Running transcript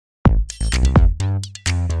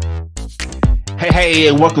Hey,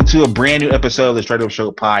 and welcome to a brand new episode of the Straight Up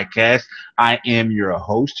Show podcast. I am your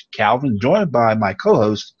host, Calvin, joined by my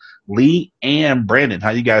co-hosts, Lee and Brandon. How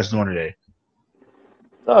you guys doing today?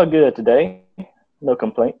 It's all good today. No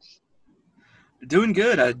complaints. Doing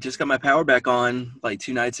good. I just got my power back on like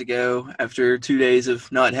 2 nights ago after 2 days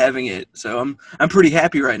of not having it. So I'm pretty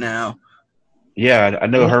happy right now. Yeah, I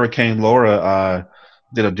know Hurricane Laura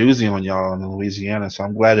did a doozy on y'all in Louisiana, so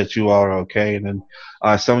I'm glad that you all are okay. And then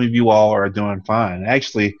some of you all are doing fine.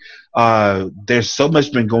 Actually, there's so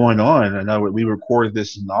much been going on. I know we recorded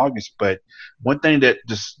this in August, but one thing that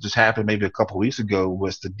just happened maybe a couple weeks ago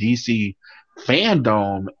was the DC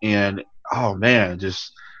fandom, and oh man,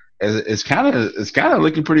 just it's kind of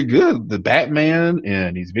looking pretty good. The Batman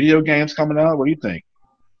and these video games coming out. What do you think?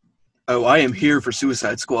 Oh, I am here for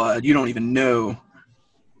Suicide Squad. You don't even know.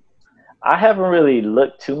 I haven't really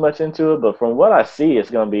looked too much into it, but from what I see,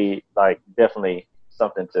 it's going to be like definitely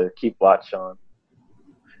something to keep watch on.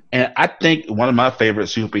 And I think one of my favorite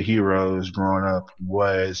superheroes growing up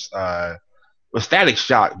was Static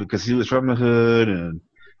Shock, because he was from the hood and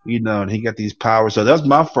and he got these powers. So that was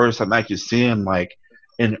my first time actually seeing like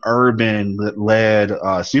an urban led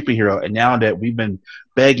superhero. And now that we've been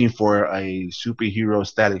begging for a superhero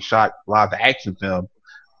Static Shock live action film,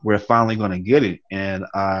 we're finally going to get it. And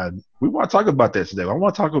we want to talk about that today. I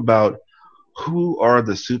want to talk about who are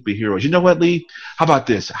the superheroes. You know what, Lee? How about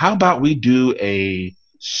this? How about we do a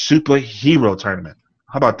superhero tournament?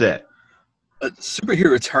 How about that? A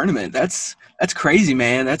superhero tournament? That's crazy,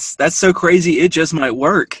 man. That's so crazy. It just might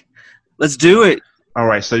work. Let's do it. All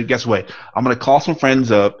right. So guess what? I'm going to call some friends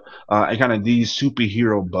up and kind of these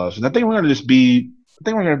superhero buffs. And I think we're going to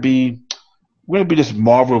be just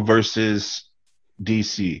Marvel versus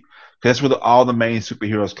DC. That's where all the main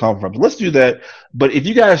superheroes come from. Let's do that. But if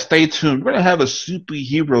you guys stay tuned, we're going to have a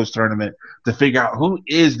superheroes tournament to figure out who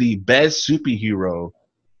is the best superhero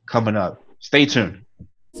coming up. Stay tuned.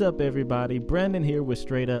 What's up, everybody? Brandon here with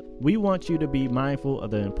Straight Up. We want you to be mindful of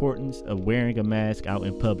the importance of wearing a mask out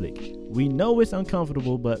in public. We know it's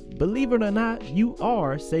uncomfortable, but believe it or not, you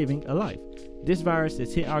are saving a life. This virus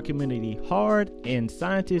has hit our community hard, and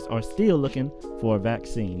scientists are still looking for a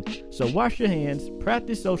vaccine. So wash your hands,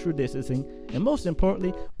 practice social distancing, and most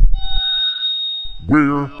importantly,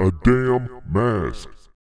 wear a damn mask.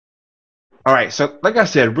 All right, so like I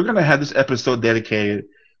said, we're going to have this episode dedicated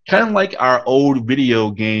kind of like our old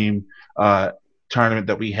video game tournament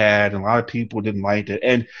that we had, and a lot of people didn't like it.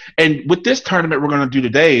 And with this tournament we're going to do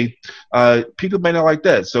today, people may not like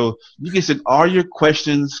that. So you can send all your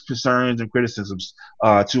questions, concerns, and criticisms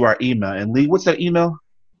to our email. And Lee, what's that email?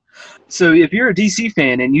 So if you're a DC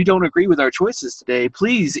fan and you don't agree with our choices today,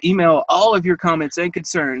 please email all of your comments and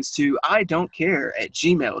concerns to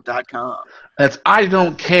idon'tcare@gmail.com. That's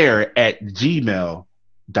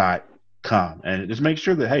idon'tcare@gmail.com. And just make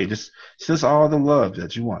sure that, hey, just send us all the love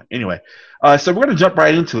that you want. Anyway, so we're going to jump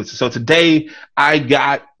right into it. So today I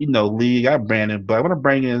got, Lee, I got Brandon, but I want to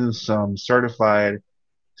bring in some certified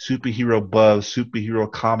superhero buffs,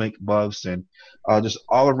 superhero comic buffs, and just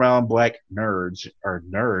all around black nerds, or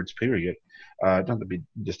nerds, period. Don't have to be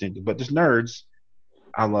distinctive, but just nerds.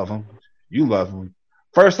 I love them. You love them.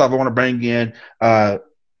 First off, I want to bring in my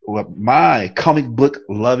comic book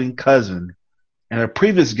loving cousin and a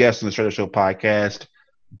previous guest on the Straight Up Show podcast,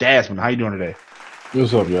 Dasmond. How you doing today?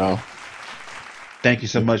 What's up, y'all? Thank you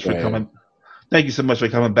so much for coming. Thank you so much for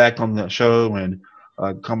coming back on the show and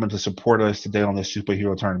coming to support us today on this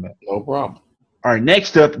superhero tournament. No problem. All right,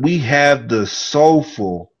 next up we have the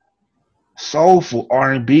soulful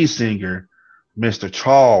R&B singer, Mr.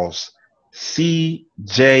 Charles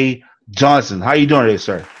C.J. Johnson. How you doing today,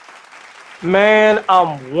 sir? Man,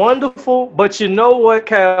 I'm wonderful, but you know what,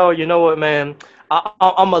 Cal? You know what, man?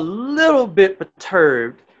 I'm a little bit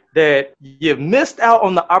perturbed that you missed out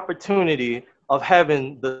on the opportunity of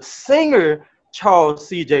having the singer Charles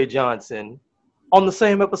C.J. Johnson on the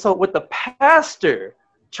same episode with the pastor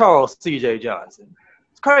Charles C.J. Johnson.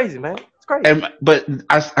 It's crazy, man. It's crazy. But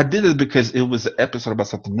I did it because it was an episode about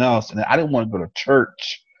something else, and I didn't want to go to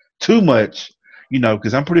church too much,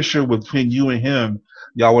 because I'm pretty sure between you and him,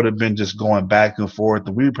 y'all would have been just going back and forth,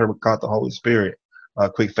 and we probably caught the Holy Spirit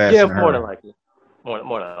quick, fast, yeah, and more than likely. More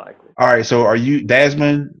than likely. All right, so are you,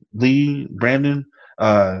 Dasmond, Lee, Brandon,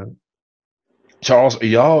 Charles, are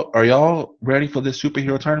y'all ready for this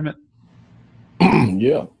superhero tournament?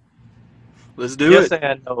 Yeah. Let's do yes it.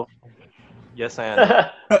 And no. Yes and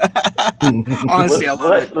no. Honestly, I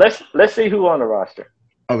love it. Let's see who on the roster.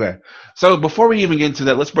 Okay. So before we even get into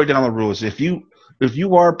that, let's break down the rules. If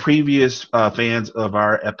you are previous fans of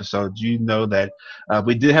our episodes, you know that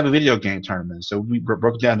we did have a video game tournament. So we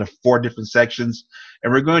broke it down to 4 different sections,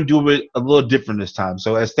 and we're going to do it a little different this time.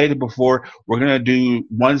 So as stated before, we're going to do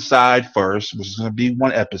one side first, which is going to be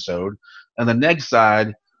one episode, and the next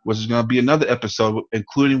side, which is going to be another episode,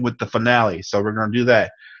 including with the finale. So we're going to do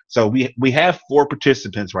that. So we have 4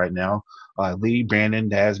 participants right now: Lee, Brandon,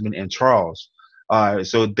 Desmond, and Charles.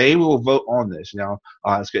 So they will vote on this.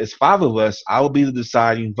 It's 5 of us. I will be the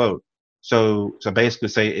deciding vote. So basically,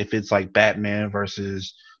 say if it's like Batman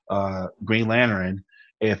versus Green Lantern,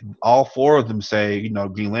 if all 4 of them say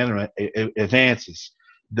Green Lantern advances,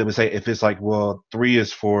 they would say if it's like 3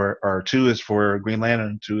 is for or 2 is for Green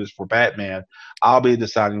Lantern, 2 is for Batman, I'll be the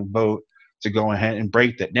deciding vote to go ahead and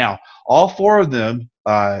break that. Now, all 4 of them,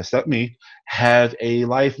 except me, have a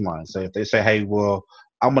lifeline. So if they say, hey,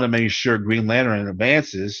 I'm going to make sure Green Lantern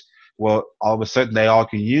advances, well, all of a sudden they all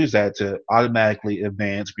can use that to automatically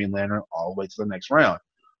advance Green Lantern all the way to the next round.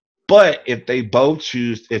 But if they both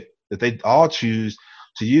choose, if they all choose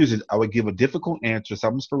to use it, I would give a difficult answer,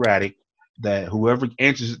 something sporadic, that whoever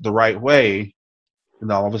answers it the right way,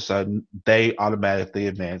 and all of a sudden they automatically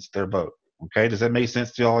advance their vote. Okay, does that make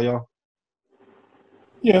sense to all y'all?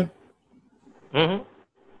 Yeah. Mm-hmm.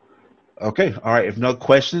 Okay, all right. If no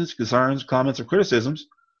questions, concerns, comments, or criticisms,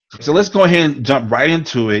 so let's go ahead and jump right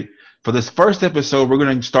into it. For this first episode, we're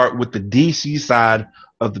going to start with the DC side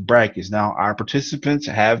of the brackets. Now, our participants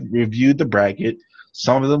have reviewed the bracket.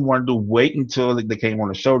 Some of them wanted to wait until they came on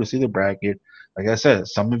the show to see the bracket. Like I said,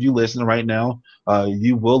 some of you listening right now,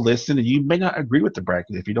 you will listen, and you may not agree with the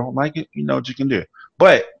bracket. If you don't like it, you know what you can do.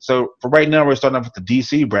 But, so for right now, we're starting off with the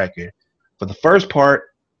DC bracket. For the first part,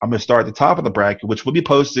 I'm going to start at the top of the bracket, which will be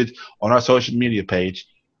posted on our social media page.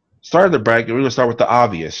 Start of the bracket, we're going to start with the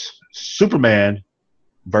obvious. Superman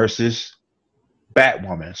versus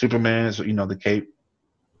Batwoman. Superman is, the cape.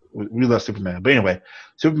 We love Superman. But anyway,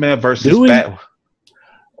 Superman versus Batwoman.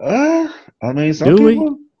 Some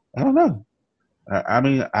people, I don't know.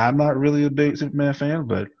 I'm not really a big Superman fan,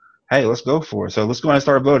 but hey, let's go for it. So let's go ahead and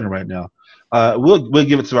start voting right now. We'll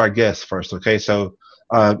give it to our guests first, okay? So,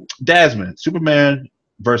 Desmond, Superman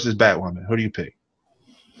versus Batwoman. Who do you pick?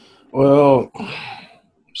 Well,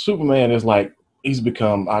 Superman is like, he's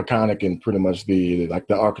become iconic and pretty much the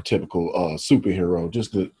archetypical superhero.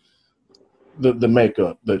 Just the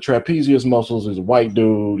makeup, the trapezius muscles. He's a white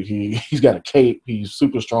dude. He's got a cape. He's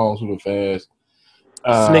super strong, super fast.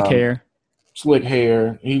 Slick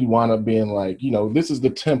hair. He wound up being like, this is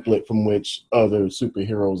the template from which other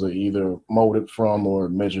superheroes are either molded from or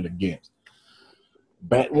measured against.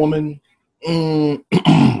 Batwoman.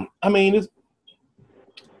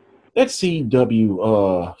 That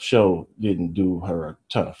CW show didn't do her a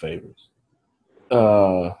ton of favors.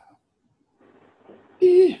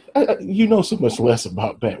 You know so much less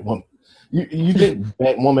about Batwoman. You think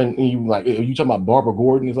Batwoman, and you talking about Barbara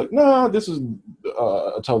Gordon? He's like, no, this is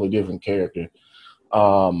a totally different character.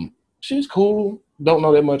 She's cool. Don't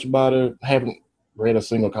know that much about her. Haven't read a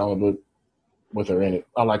single comic book with her in it.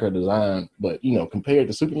 I like her design, but compared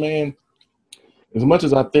to Superman, as much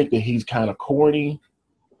as I think that he's kind of corny,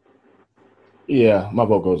 yeah, my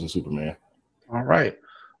vote goes to Superman. All right,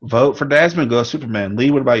 vote for Desmond. Go Superman.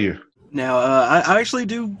 Lee, what about you? Now, I actually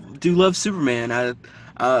do love Superman.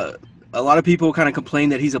 A lot of people kind of complain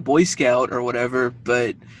that he's a Boy Scout or whatever,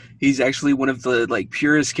 but he's actually one of the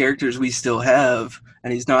purest characters we still have,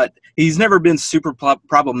 and he's never been super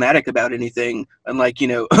problematic about anything, unlike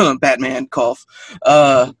Batman cough.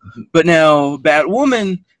 But now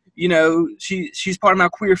Batwoman, she's part of my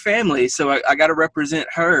queer family, so I got to represent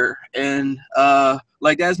her. And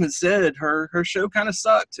like Desmond said, her show kind of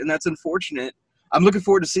sucked, and that's unfortunate. I'm looking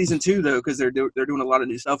forward to season 2 though, because they're doing a lot of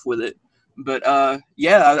new stuff with it. But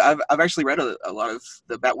yeah, I've actually read a lot of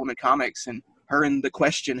the Batwoman comics, and her and the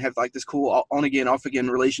Question have this cool on again, off again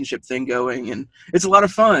relationship thing going, and it's a lot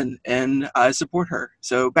of fun, and I support her.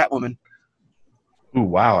 So Batwoman. Ooh,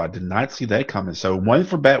 wow, I did not see that coming. So 1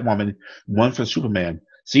 for Batwoman, 1 for Superman.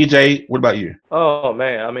 CJ, what about you? Oh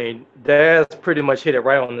man, Daz pretty much hit it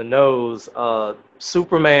right on the nose.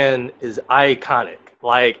 Superman is iconic.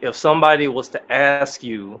 If somebody was to ask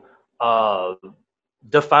you,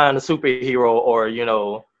 define a superhero, or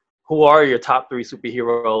who are your top 3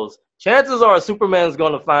 superheroes, chances are Superman's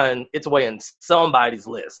going to find its way in somebody's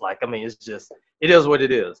list. It is what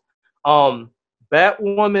it is.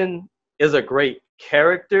 Batwoman is a great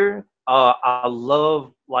character. I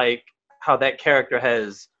love how that character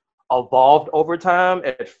has evolved over time.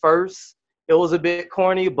 At first, it was a bit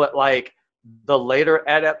corny, but the later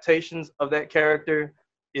adaptations of that character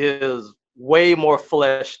is way more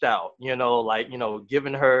fleshed out, like,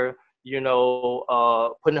 giving her,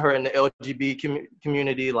 putting her in the LGBT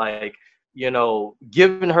community, like,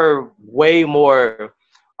 giving her way more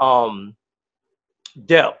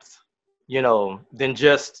depth, than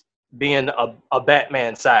just being a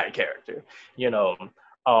Batman side character,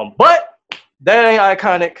 but that ain't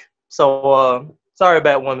iconic. So sorry,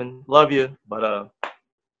 Batwoman, love you, but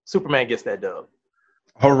Superman gets that dub.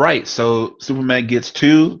 All right, so Superman gets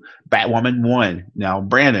 2, Batwoman 1. Now,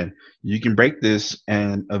 Brandon, you can break this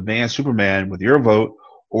and advance Superman with your vote,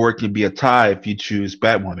 or it can be a tie if you choose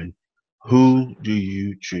Batwoman. Who do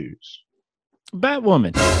you choose?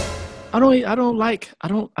 Batwoman. I don't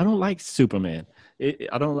like Superman.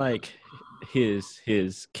 I don't like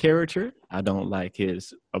his character. I don't like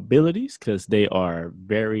his abilities because they are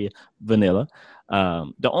very vanilla.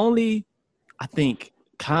 The only, I think,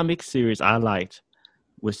 comic series I liked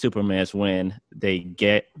with Superman's when they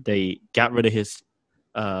got rid of his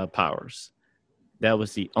powers. That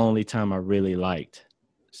was the only time I really liked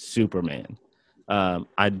Superman.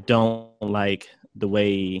 I don't like the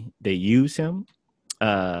way they use him.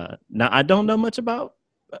 Now I don't know much about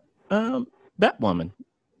Batwoman.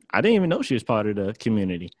 I didn't even know she was part of the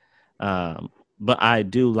community. But I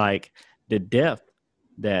do like the depth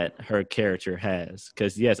that her character has.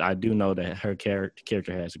 Because yes, I do know that her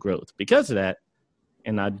character has growth because of that.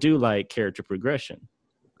 And I do like character progression.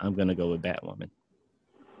 I'm going to go with Batwoman.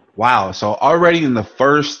 Wow. So already in the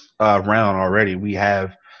first round already, we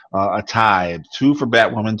have a tie. 2 for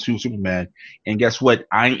Batwoman, 2 Superman. And guess what?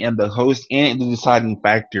 I am the host and the deciding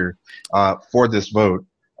factor for this vote.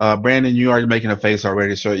 Brandon, you already making a face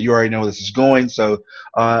already, so you already know where this is going. So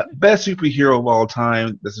best superhero of all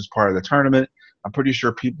time. This is part of the tournament. I'm pretty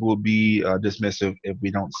sure people will be dismissive if we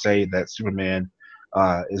don't say that Superman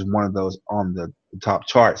is one of those on the top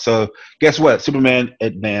chart. So guess what? Superman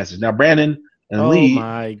advances. Now Brandon and Lee. Oh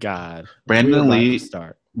my God! Brandon and Lee.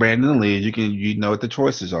 Start. Brandon and Lee. You know what the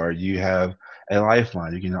choices are. You have a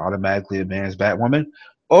lifeline. You can automatically advance Batwoman,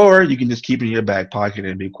 or you can just keep it in your back pocket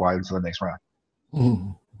and be quiet until the next round.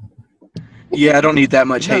 Yeah, I don't need that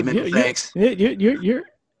much hate, man. Thanks. You're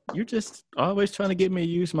just always trying to get me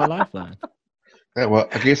to use my lifeline. Yeah, well,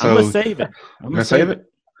 okay, so I'm gonna save it. I'm gonna save it.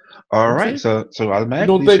 All right, so automatically. You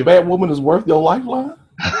don't think Batwoman is worth your lifeline?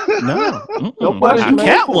 No, No pressure, man.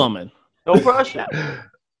 Catwoman. No pressure.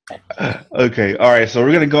 Okay, all right. So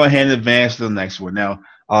we're gonna go ahead and advance to the next one now.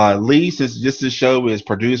 Lee, since this show is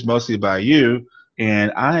produced mostly by you,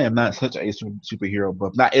 and I am not such a superhero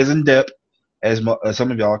buff, not as in depth as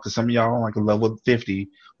some of y'all, because some of y'all are like a level 50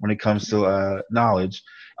 when it comes to knowledge.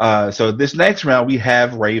 So this next round we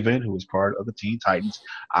have Raven, who is part of the Teen Titans.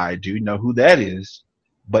 I do know who that is,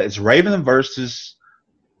 but it's Raven versus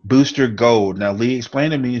Booster Gold. Now, Lee,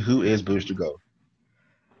 explain to me who is Booster Gold.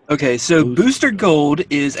 Okay, so Booster Gold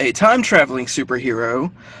is a time-traveling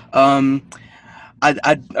superhero.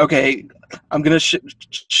 Okay, I'm going to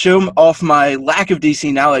show off my lack of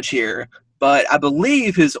DC knowledge here, but I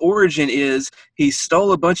believe his origin is he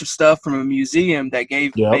stole a bunch of stuff from a museum that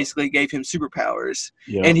basically gave him superpowers,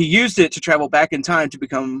 and he used it to travel back in time to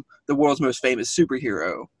become the world's most famous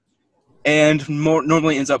superhero, and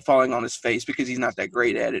normally ends up falling on his face because he's not that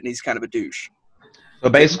great at it, and he's kind of a douche. So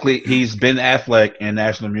basically, he's Ben Affleck in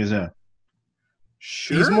National Museum.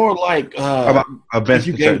 Sure. He's more like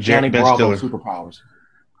you gave Johnny Bravo superpowers.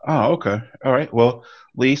 Oh, okay. All right. Well,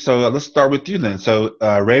 Lee, so let's start with you then. So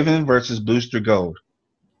Raven versus Booster Gold.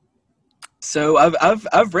 So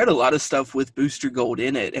I've read a lot of stuff with Booster Gold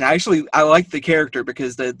in it, and I like the character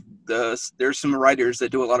because there's some writers that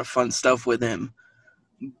do a lot of fun stuff with him.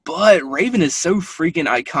 But Raven is so freaking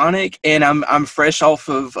iconic, and I'm fresh off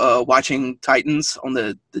of watching Titans on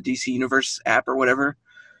the DC Universe app or whatever,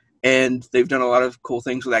 and they've done a lot of cool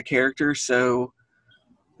things with that character. So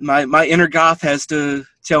my inner goth has to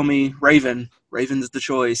tell me Raven. Raven's the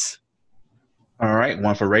choice. All right,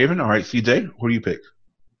 one for Raven. All right, CJ, who do you pick?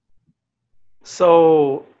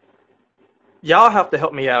 So y'all have to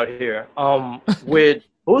help me out here. With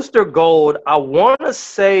Booster Gold, I want to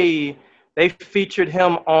say they featured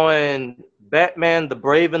him on Batman the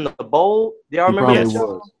Brave and the Bold. Do y'all remember that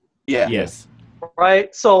show? Yeah. Yes.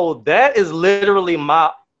 Right? So that is literally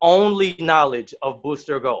my only knowledge of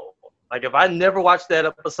Booster Gold. Like, if I never watched that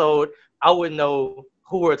episode, I wouldn't know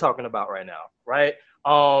who we're talking about right now, right?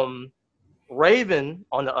 Raven,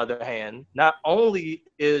 on the other hand, not only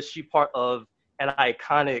is she part of an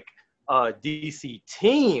iconic DC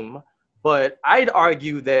team, but I'd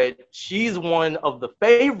argue that she's one of the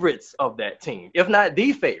favorites of that team, if not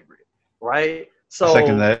the favorite, right? So,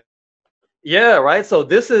 second that. Yeah, right. So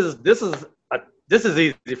this is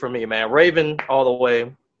easy for me, man. Raven all the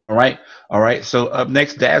way. All right. All right. So up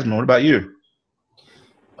next, Dasmond, what about you?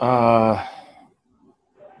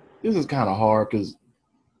 This is kind of hard because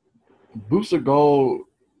Booster Gold,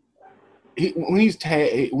 when he's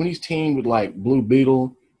teamed with like Blue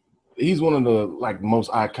Beetle, he's one of the like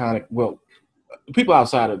most iconic. Well, people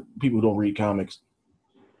outside of people who don't read comics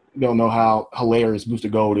don't know how hilarious Booster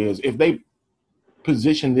Gold is. If they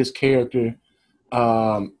position this character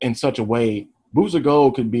in such a way, Booster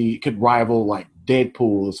Gold could rival like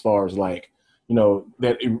Deadpool as far as like, you know,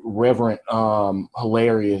 that irreverent,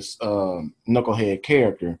 hilarious knucklehead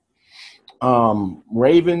character.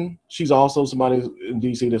 Raven, she's also somebody in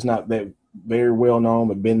DC that's not that very well known,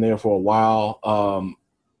 but been there for a while.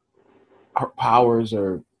 Her powers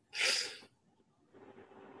are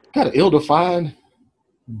kind of ill-defined,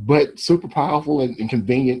 but super powerful in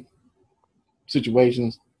convenient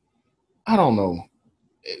situations. I don't know.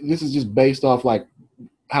 This is just based off like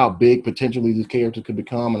how big potentially this character could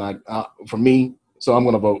become, and I for me, so I'm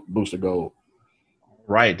going to vote Booster Gold.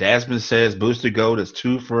 Right. Dasmond says Booster Gold is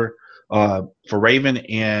 2 for Raven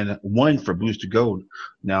and 1 for Booster Gold.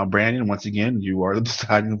 Now, Brandon, once again, you are the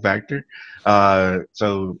deciding factor.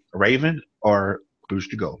 So Raven or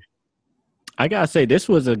Booster Gold? I gotta say this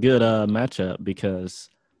was a good matchup because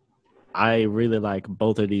I really like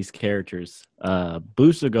both of these characters.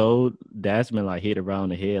 Booster Gold, Dasmond like hit around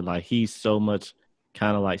the head. Like he's so much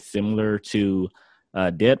kind of like similar to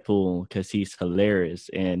Deadpool because he's hilarious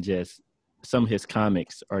and just some of his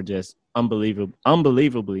comics are just unbelievable.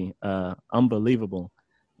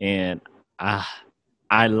 And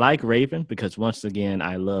I like Raven because once again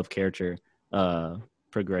I love character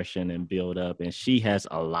progression and build up, and she has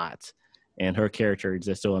a lot. And her character is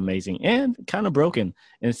just so amazing and kind of broken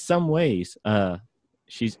in some ways.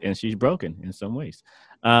 She's broken in some ways.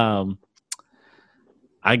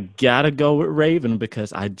 I gotta go with Raven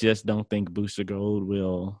because I just don't think Booster Gold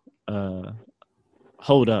will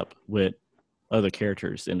hold up with other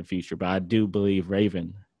characters in the future. But I do believe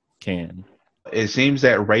Raven can. It seems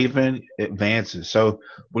that Raven advances. So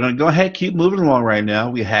we're going to go ahead and keep moving along right now.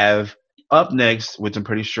 We have up next, which I'm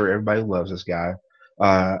pretty sure everybody loves this guy,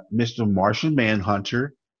 Mr. Martian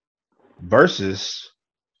Manhunter versus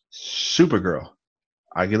Supergirl.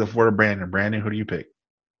 I give the floor to Brandon. Brandon, who do you pick?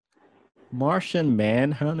 Martian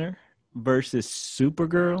Manhunter versus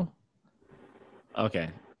Supergirl? Okay.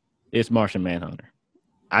 It's Martian Manhunter.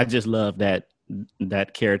 I just love that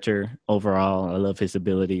character overall. I love his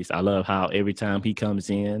abilities. I love how every time he comes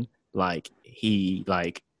in, like he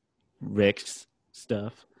like wrecks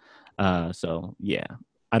stuff. So yeah,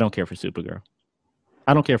 I don't care for Supergirl.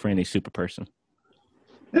 I don't care for any super person.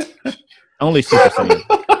 Only Super Saiyan.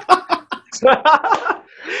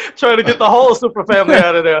 Trying to get the whole super family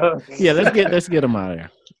out of there. Yeah, let's get them out of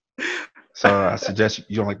there. So I suggest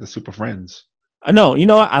you don't like the Super Friends. No, you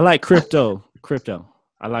know what? I like Crypto.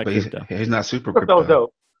 I like But Crypto. he's not super Crypto's crypto.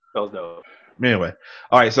 dope. Crypto's dope. Anyway,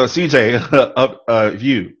 all right. So CJ, up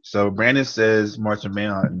view. So Brandon says Martian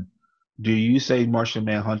Manhunter. Do you say Martian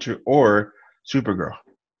Manhunter or Supergirl?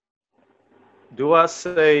 Do I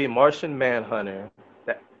say Martian Manhunter?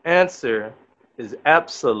 The answer is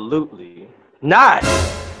absolutely not.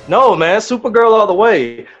 No, man. Supergirl all the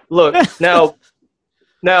way. Look, now,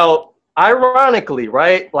 ironically,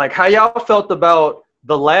 right? Like how y'all felt about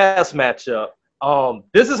the last matchup.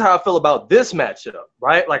 This is how I feel about this matchup,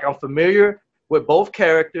 right? Like I'm familiar with both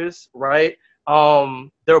characters, right?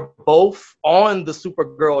 They're both on the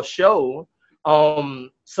Supergirl show.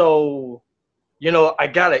 So, you know, I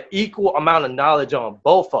got an equal amount of knowledge on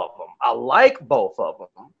both of them. I like both of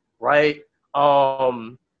them, right?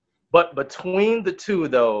 But between the two,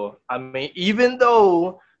 though, I mean, even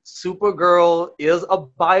though Supergirl is a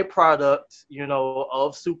byproduct, you know,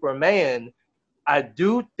 of Superman, I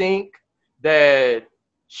do think that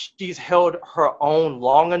she's held her own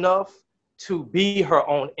long enough to be her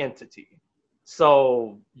own entity.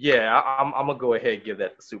 So, yeah, I'm going to go ahead and give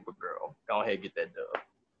that to Supergirl. Go ahead and get that dub.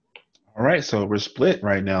 All right, so we're split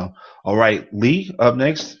right now. All right, Lee, up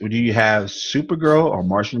next. Do you have Supergirl or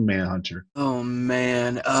Martian Manhunter? Oh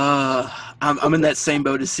man, I'm in that same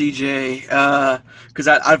boat as CJ because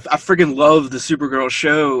I freaking love the Supergirl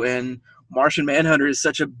show, and Martian Manhunter is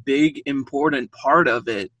such a big important part of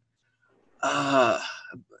it.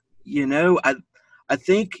 You know, I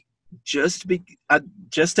think just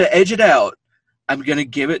to edge it out, I'm gonna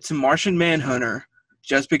give it to Martian Manhunter.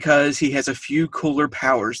 Just because he has a few cooler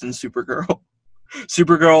powers than Supergirl.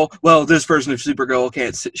 Supergirl, well, this version of Supergirl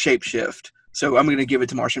can't shapeshift, so I'm going to give it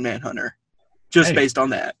to Martian Manhunter, just based on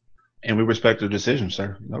that. And we respect your decision,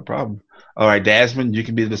 sir. No problem. All right, Dasmond, you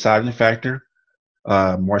can be the deciding factor.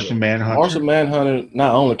 Martian Manhunter. Martian Manhunter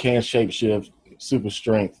not only can shapeshift, super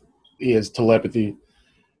strength, is telepathy,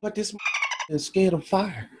 but this is scared of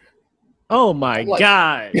fire. Oh my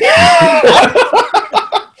God!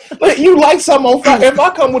 Like, you like something on fire? If I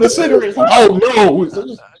come with a cigarette, it's like, oh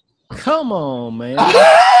no! Come on, man.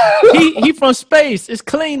 he from space. It's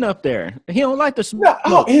clean up there. He don't like the smoke.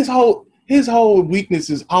 No, his whole weakness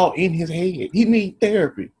is all in his head. He need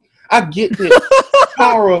therapy. I get that.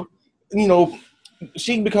 Kara,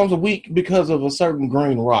 she becomes weak because of a certain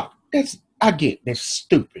green rock. I get that's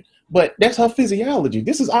stupid, but that's her physiology.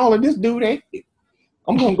 This is all of this dude ain't.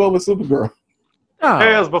 I'm gonna go with Supergirl. Oh.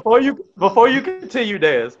 Daz, before you continue,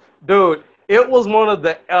 Daz, dude, it was one of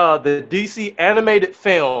the DC animated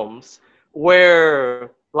films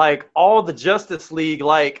where like all the Justice League,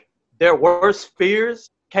 like their worst fears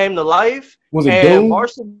came to life. Was it and Doom?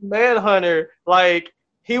 Martian Manhunter, like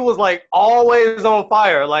he was like always on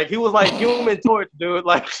fire. Like he was like Human Torch, dude.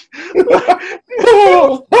 Like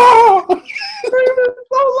so loud.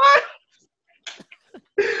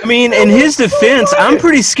 I mean, in his defense, I'm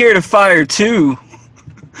pretty scared of fire too.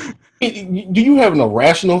 Do you have an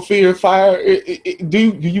irrational fear of fire? Do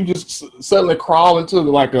you just suddenly crawl into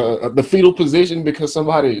like the fetal position because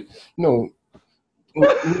somebody, in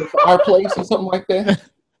the fireplace or something like that?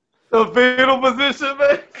 The fetal position,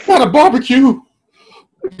 man. Not a barbecue.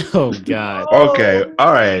 Oh God. Okay,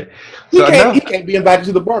 all right. So He can't be invited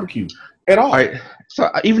to the barbecue at all. all right.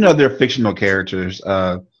 So even though they're fictional characters,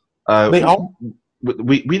 They all.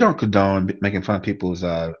 we don't condone making fun of people's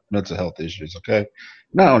mental health issues. Okay,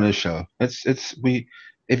 not on this show.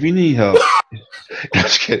 If you need help,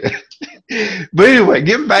 just kidding. But anyway,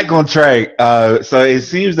 getting back on track. So it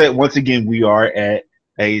seems that once again we are at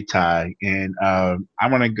a tie, and I'm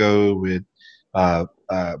gonna go with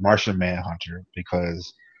Martian Manhunter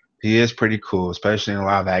because he is pretty cool, especially in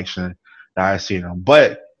live action that I've seen him.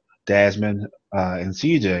 But Desmond and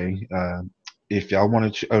CJ, if y'all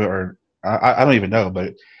want to, or I don't even know,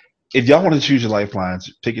 but if y'all want to choose your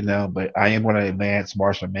lifelines, pick it now. But I am going to advance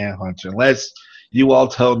Martian Manhunter unless you all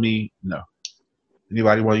tell me no.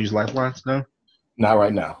 Anybody want to use lifelines? No? Not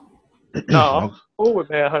right now. No, I'm cool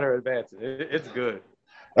with Manhunter advancing. It's good.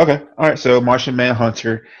 Okay. All right. So Martian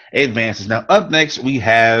Manhunter advances. Now, up next, we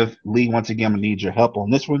have Lee. Once again, I'm going to need your help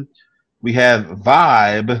on this one. We have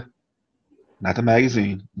Vibe, not the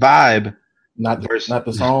magazine. Vibe. Not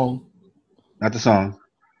the song. Not the song.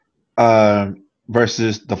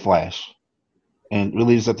 Versus The Flash. And we'll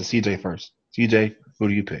leave this up to CJ first. CJ, who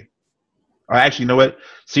do you pick? Or actually, you know what?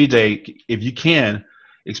 CJ, if you can,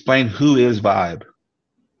 explain who is Vibe.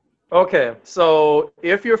 Okay, so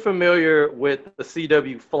if you're familiar with the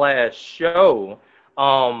CW Flash show,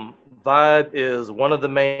 Vibe is one of the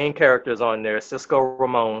main characters on there, Cisco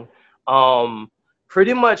Ramon.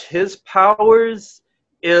 Pretty much his powers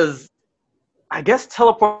is, I guess,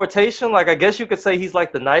 teleportation. Like, I guess you could say he's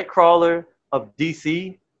like the Nightcrawler of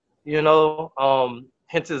DC,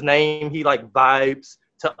 hence his name. He like vibes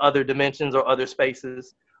to other dimensions or other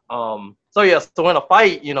spaces. So in a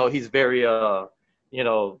fight, he's very,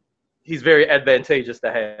 he's very advantageous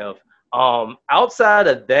to have. Outside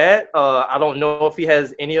of that, I don't know if he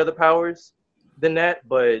has any other powers than that,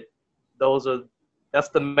 but that's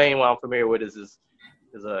the main one I'm familiar with is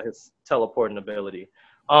his teleporting ability.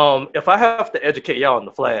 If I have to educate y'all on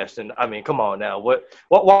the Flash, then I mean, come on now. Why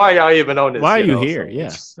are y'all even on this? Why are you here?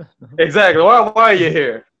 Yeah. Exactly. Why are you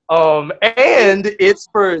here? And it's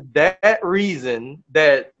for that reason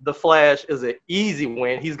that the Flash is an easy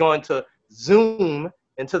win. He's going to zoom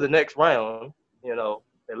into the next round,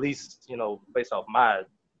 at least, based off my,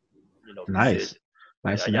 Nice.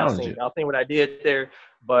 Nice analogy. Y'all seen what I did there.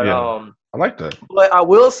 But Yeah. I like that. But I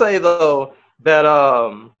will say though that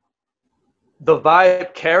the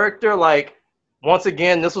Vibe character, like, once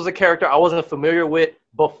again, this was a character I wasn't familiar with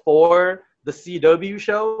before the CW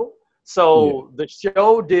show. So the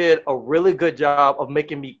show did a really good job of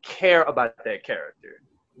making me care about that character.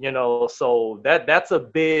 So that's a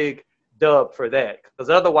big dub for that.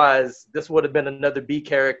 Because otherwise, this would have been another B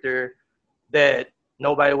character that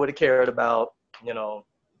nobody would have cared about,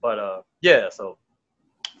 But so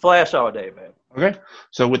Flash all day, man. Okay.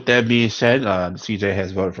 So with that being said, CJ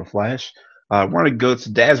has voted for Flash. We're going to go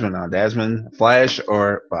to Desmond now. Desmond, Flash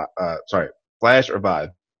or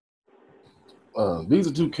Vibe? These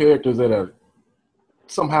are two characters that are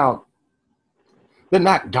somehow, they're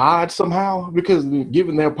not God somehow, because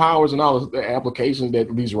given their powers and all the applications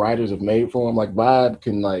that these writers have made for them, like Vibe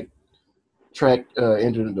can like track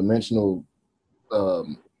interdimensional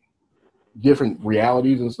different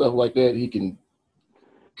realities and stuff like that. He can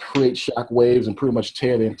create shock waves and pretty much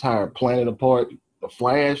tear the entire planet apart. The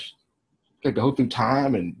Flash can go through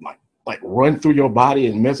time and like run through your body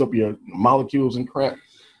and mess up your molecules and crap.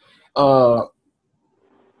 But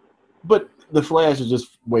the Flash is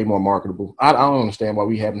just way more marketable. I don't understand why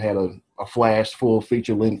we haven't had a Flash full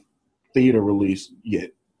feature length theater release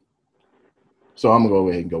yet. So I'm gonna go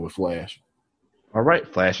ahead and go with Flash. All right,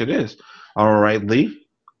 Flash it is. All right, Lee.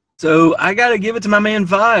 So I gotta give it to my man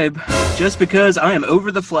Vibe, just because I am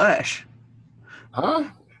over the Flash. Huh?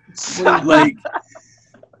 Just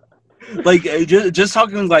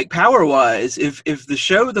talking like power wise, if the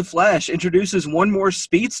show The Flash introduces one more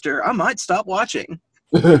speedster, I might stop watching.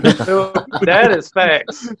 That is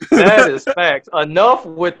facts. That is facts. Enough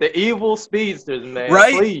with the evil speedsters, man.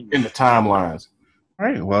 Right? Please. In the timelines. All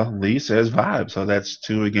right, well, Lee says Vibe, so that's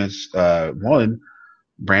 2 against 1.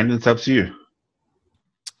 Brandon, it's up to you.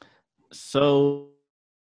 So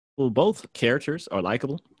both characters are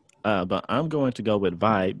likable, but I'm going to go with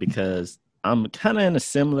Vibe because I'm kind of in a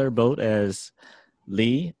similar boat as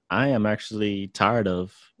Lee. I am actually tired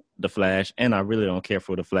of the Flash, and I really don't care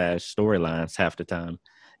for the Flash storylines half the time.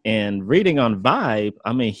 And reading on Vibe,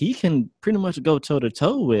 I mean, he can pretty much go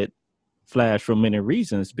toe-to-toe with Flash for many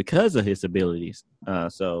reasons because of his abilities. Yeah,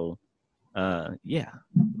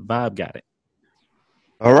 Vibe got it.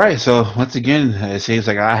 All right, so once again, it seems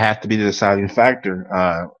like I have to be the deciding factor.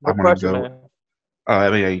 No I'm going to question, go. man. I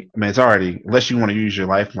mean, it's already, unless you want to use your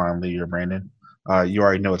lifeline, Lee or Brandon, you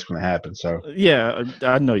already know what's going to happen. So Yeah,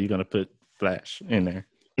 I know you're going to put Flash in there.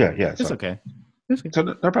 yeah. It's So, okay. so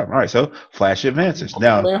no problem. All right, so Flash advances.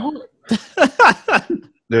 Now, Man, hold on.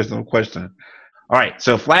 there's no question. All right,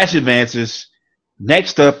 so Flash advances.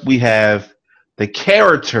 Next up, we have the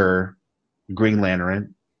character Green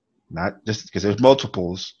Lantern, not just because there's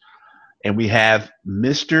multiples, and we have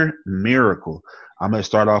Mr. Miracle. I'm going to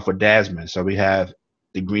start off with Dasman. So we have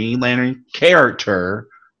the Green Lantern character.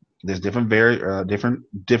 There's different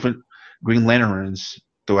different Green Lanterns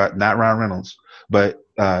throughout, not Ryan Reynolds, but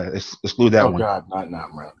exclude that Oh one. God, not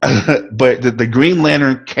right. But the Green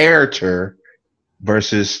Lantern character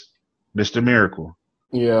versus Mr. Miracle.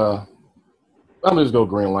 Yeah, I'm just go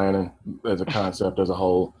Green Lantern as a concept as a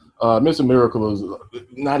whole. Mr. Miracle is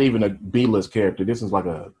not even a B-list character. This is like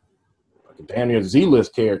a damn near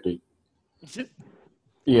Z-list character.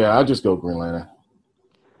 Yeah, I just go Green Lantern.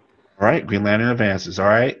 All right, Green Lantern advances. All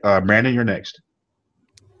right, Brandon, you're next.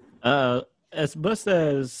 As much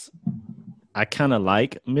as I kind of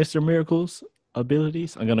like Mr. Miracle's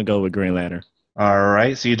abilities, I'm gonna go with Green Lantern. All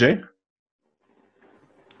right, CJ.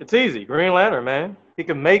 It's easy. Green Lantern, man. He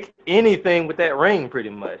can make anything with that ring, pretty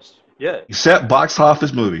much. Yeah. Except box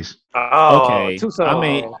office movies. Oh, Okay. too soon. I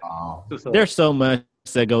mean, Too soon. there's so much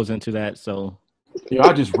that goes into that. So, Yeah,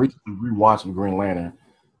 I just recently rewatched Green Lantern.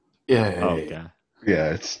 Yeah. oh god,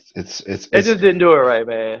 Yeah, it's They just didn't do it right,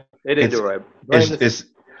 man. They didn't do it right. Blame this-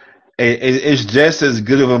 it's just as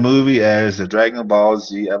good of a movie as the Dragon Ball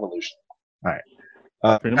Z Evolution. All right.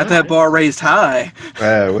 pretty Got much. that bar raised high.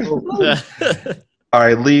 All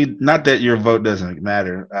right, Lee. Not that your vote doesn't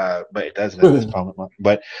matter, but it does at this moment.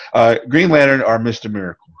 But Green Lantern or Mr.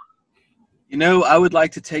 Miracle. You know, I would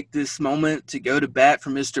like to take this moment to go to bat for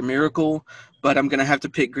Mr. Miracle, but I'm going to have to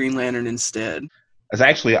pick Green Lantern instead. It's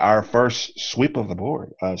actually our first sweep of the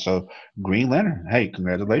board. So Green Lantern. Hey,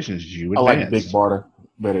 congratulations, you I like advanced. Big Barter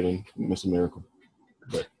better than Mr. Miracle.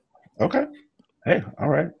 Okay. Hey, all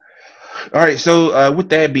right. All right, so with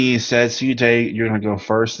that being said, CJ, you're going to go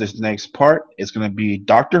first. This next part is going to be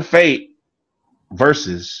Dr. Fate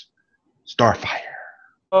versus Starfire.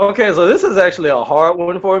 Okay, so this is actually a hard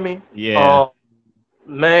one for me. yeah.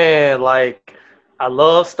 Man, like, I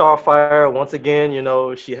love Starfire. Once again, you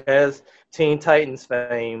know, she has Teen Titans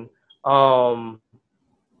fame.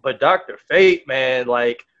 But Dr. Fate, man,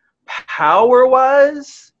 like,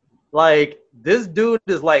 power-wise, like, this dude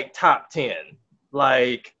is, like, top 10.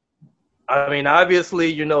 Like, I mean, obviously,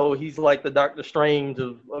 you know, he's like the Doctor Strange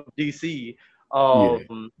of DC.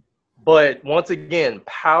 But once again,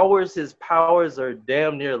 his powers are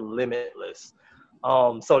damn near limitless.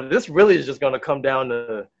 So this really is just going to come down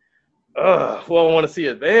to who I want to see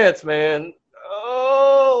advance, man.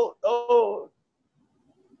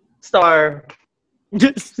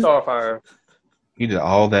 Starfire. You did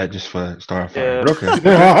all that just for Starfire. Yeah.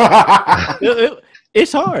 Okay.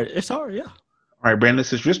 It's hard. It's hard. Yeah. All right, Brandon,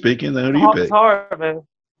 since you're speaking, then who do you pick? It's hard, man.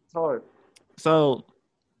 It's hard. So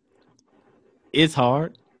it's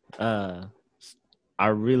hard. I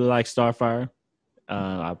really like Starfire,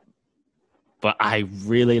 but I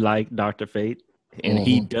really like Dr. Fate, and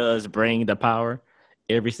he does bring the power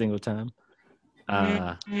every single time.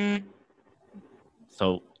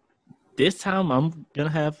 So this time I'm gonna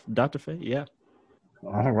have Dr. Fate. Yeah.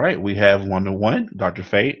 All right, we have 1-1. Dr.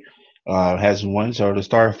 Fate has one, so the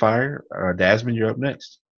Starfire. Dasman, you're up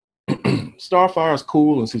next. Starfire is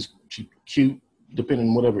cool and cute, depending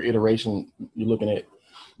on whatever iteration you're looking at.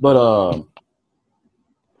 But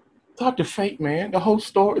Dr. Fate, man, the whole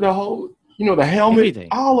story, the helmet, Everything.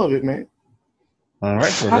 all of it, man. All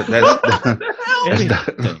right, so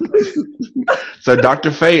so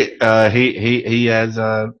Dr. Fate, he has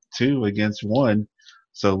 2 against 1.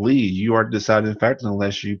 So Lee, you are the deciding factor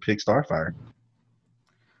unless you pick Starfire.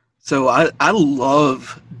 So I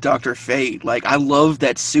love Dr. Fate. Like, I love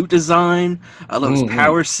that suit design. I love his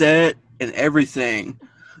power set and everything.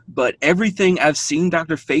 But everything I've seen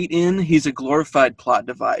Dr. Fate in, he's a glorified plot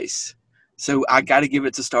device. So I got to give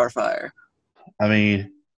it to Starfire. I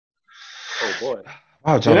mean, Oh boy.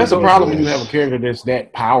 wow, Yeah, that's a problem when you have a character that's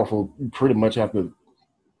that powerful. You pretty much have to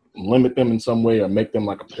limit them in some way or make them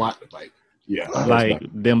like a plot device. Yeah, Like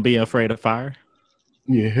them being afraid of fire.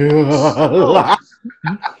 yeah.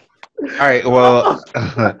 All right, well,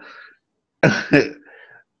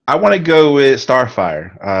 I want to go with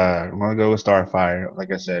Starfire. I want to go with Starfire.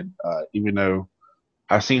 Like I said, even though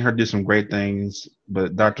I've seen her do some great things,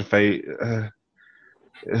 but Dr. Fate.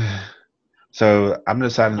 So I'm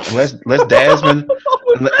deciding unless Desmond,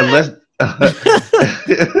 unless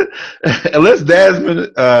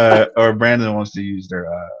Desmond or Brandon wants to use their.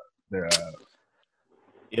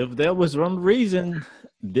 If there was one reason,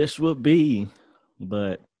 this would be,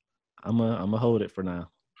 but I'm gonna hold it for now.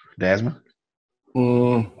 Desmond.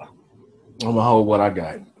 I'm gonna hold what I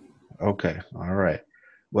got. Okay, all right. I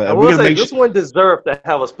Well, will say this one deserved to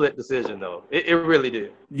have a split decision, though. It really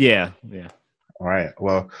did. Yeah. All right.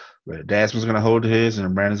 Well, Desmond's gonna hold his,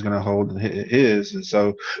 and Brandon's gonna hold his, and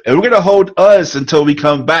we're gonna hold us until we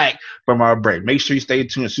come back from our break. Make sure you stay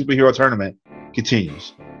tuned. Superhero Tournament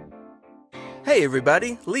continues. Hey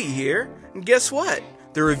everybody, Lee here. And guess what?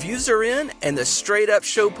 The reviews are in and the Straight Up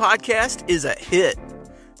Show podcast is a hit.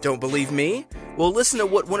 Don't believe me? Well, listen to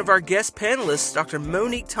what one of our guest panelists, Dr.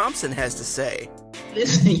 Monique Thompson, has to say.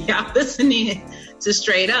 Y'all listen in to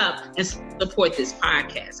Straight Up and support this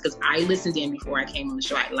podcast, because I listened in before I came on the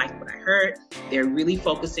show. I liked what I heard. They're really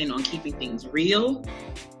focusing on keeping things real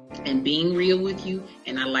and being real with you,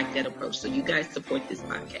 and I like that approach. So you guys support this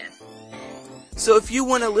podcast. So if you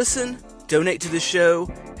want to listen, donate to the show,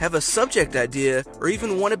 have a subject idea, or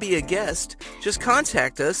even want to be a guest, just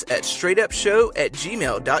contact us at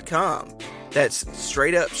straightupshow@gmail.com. That's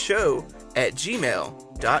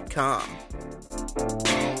straightupshow@gmail.com.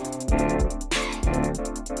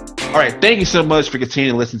 All right, thank you so much for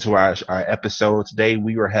continuing to listen to our episode. Today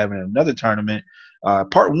we are having another tournament,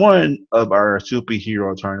 part 1 of our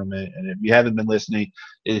superhero tournament. And if you haven't been listening,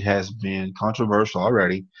 it has been controversial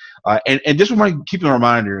already. And just want to keep a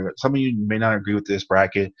reminder, some of you may not agree with this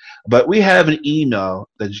bracket, but we have an email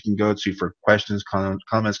that you can go to for questions,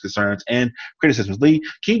 comments, concerns, and criticisms. Lee,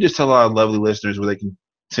 can you just tell our lovely listeners where they can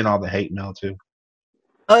send all the hate mail to?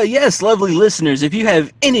 Yes, lovely listeners, if you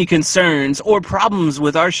have any concerns or problems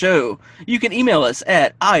with our show, you can email us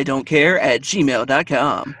at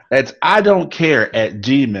idon'tcare@gmail.com. That's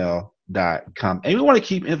idon'tcare@gmail.com. And we want to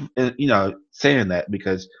keep, saying that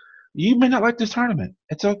because you may not like this tournament.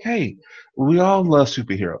 It's okay. We all love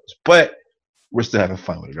superheroes, but we're still having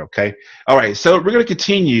fun with it, okay? All right, so we're going to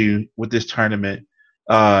continue with this tournament.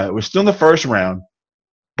 We're still in the first round,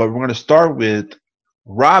 but we're going to start with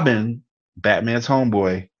Robin, Batman's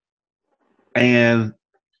homeboy, and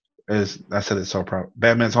as I said it so proud,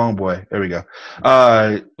 Batman's homeboy. There we go.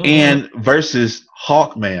 And versus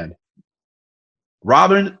Hawkman.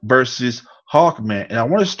 Robin versus Hawkman. And I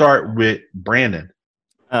want to start with Brandon.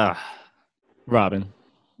 Robin.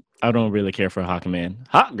 I don't really care for Hawkman.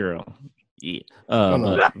 Hot girl. Yeah.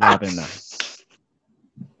 Robin.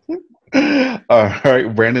 All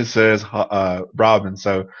right, Brandon says Robin.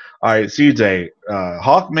 So, all right, CJ,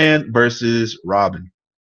 Hawkman versus Robin.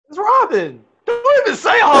 It's Robin. Don't even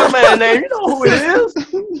say Hawkman name. You know who it is.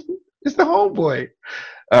 It's the homeboy.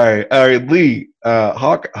 All right, Lee,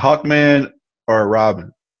 Hawkman or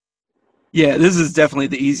Robin? Yeah, this is definitely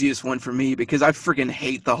the easiest one for me because I freaking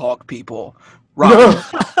hate the Hawk people. Robin.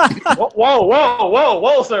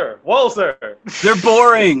 Whoa, sir. They're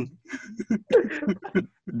boring.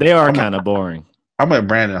 They are kind of boring. I'm with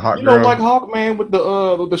Brandon. Hawk You know, girl. like Hawkman with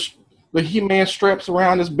the He-Man straps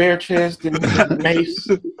around his bare chest and his mace,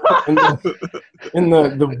 and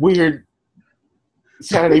the weird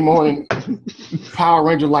Saturday morning Power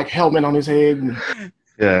Ranger like helmet on his head.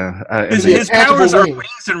 Yeah, His powers are wings.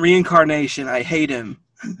 wings and reincarnation. I hate him.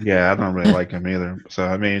 yeah, I don't really like him either. So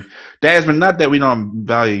I mean, Desmond, not that we don't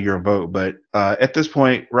value your vote, but at this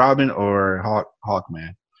point, Robin or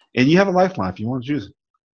Hawkman, and you have a lifeline if you want to choose it.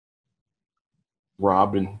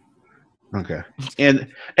 Robin. Okay. And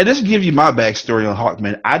just to give you my backstory on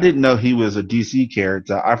Hawkman, I didn't know he was a DC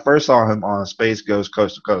character. I first saw him on Space Ghost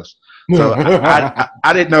Coast to Coast. So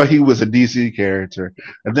I didn't know he was a DC character.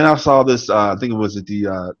 And then I saw this, I think it was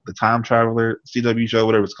the Time Traveler CW show,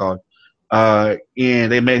 whatever it's called. And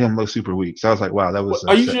they made him look super weak. So I was like, wow, that was.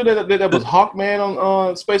 Are you sure that was Hawkman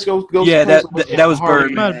on Space Ghost? Yeah, that was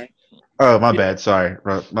Birdman. Oh, my bad. Sorry,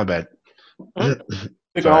 my bad.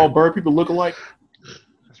 Think all bird people look alike?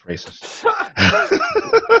 That's racist.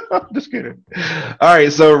 I'm just kidding. All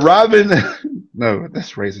right, so Robin. No,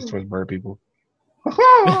 that's racist towards bird people.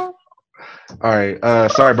 All right,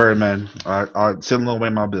 sorry, Birdman. I'll send Lil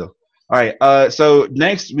Wayne my bill. All right, so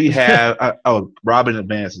next we have Robin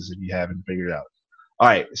advances if you haven't figured it out. All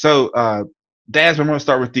right, so Daz, I'm going to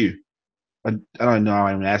start with you. I don't know how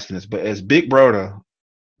I'm asking this, but as Big Barda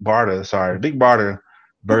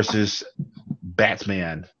versus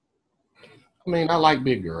Batman. I mean, I like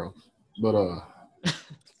big girls, but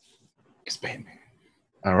it's Batman.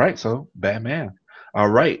 All right, so Batman. All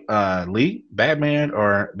right, Lee, Batman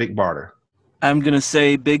or Big Barda? I'm going to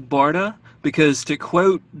say Big Barda because, to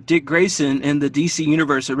quote Dick Grayson in the DC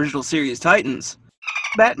Universe original series Titans,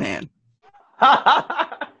 Batman.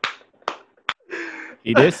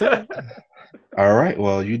 He did say. All right.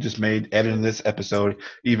 Well, you just made editing this episode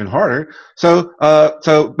even harder. So,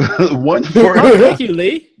 one for. Oh, thank you,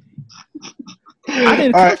 Lee. I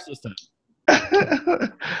didn't curse this time.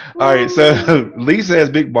 All right. So Lee says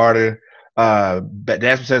Big Barda.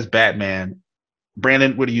 Jasmine says Batman.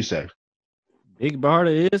 Brandon, what do you say? Big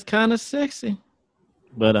Barda is kind of sexy,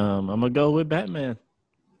 but I'm gonna go with Batman.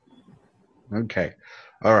 Okay.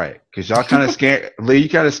 All right. Because y'all kind of scared Lee. You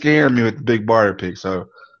kind of scared me with the Big Barda pick. So.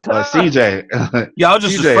 CJ. Y'all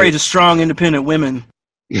just afraid of strong, independent women.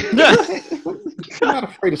 I'm not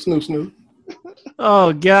afraid of Snoop.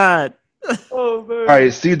 Oh, God. Oh, man. All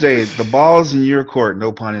right, CJ, the ball's in your court,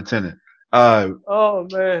 no pun intended. Oh,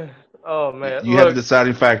 man. You have the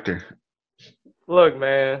deciding factor. Look,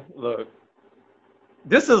 man. Look.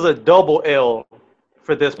 This is a double L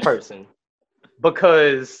for this person.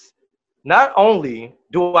 Because not only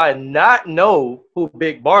do I not know who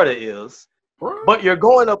Big Barda is, but you're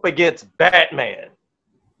going up against Batman.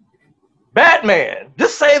 Batman.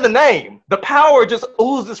 Just say the name. The power just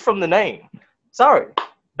oozes from the name. Sorry.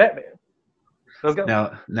 Batman. Let's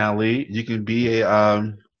go. Now, Lee, you can be a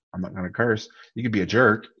I'm not gonna curse. You can be a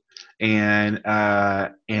jerk and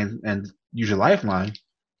use your lifeline.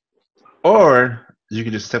 Or you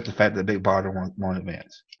can just accept the fact that Big Barda won't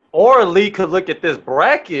advance. Or Lee could look at this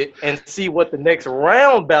bracket and see what the next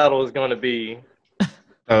round battle is gonna be.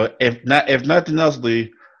 So if nothing else,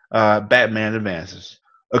 Lee, Batman advances.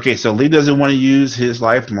 Okay, so Lee doesn't want to use his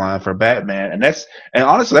lifeline for Batman, and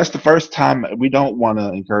honestly, that's the first time we don't want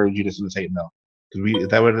to encourage you to send us hate mail. Because if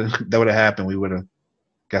that would have happened, we would have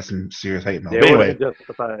got some serious hate mail. Yeah, but anyway,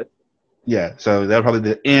 justified. Yeah, so that would probably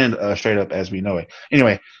the end straight up as we know it.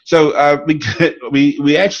 Anyway, so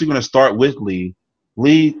we actually going to start with Lee.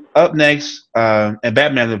 Lee up next, and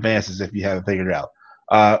Batman advances if you haven't figured it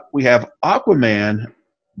out. We have Aquaman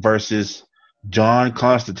versus John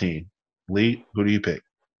Constantine. Lee, who do you pick?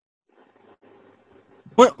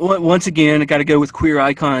 Once again, I got to go with queer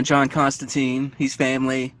icon John Constantine. He's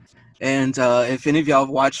family. And if any of y'all have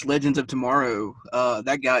watched Legends of Tomorrow,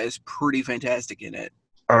 that guy is pretty fantastic in it.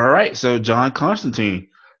 All right, so John Constantine.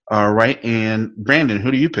 All right, and Brandon,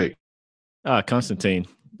 who do you pick? Constantine.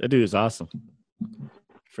 That dude is awesome.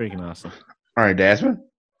 Freaking awesome. All right, Dasman?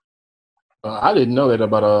 I didn't know that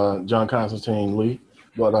about John Constantine, Lee.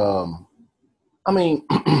 But, I mean,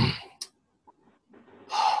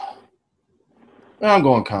 I'm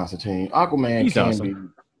going Constantine. Aquaman He's can awesome. be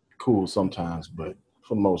cool sometimes, but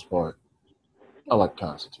for the most part, I like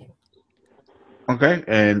Constantine. Okay,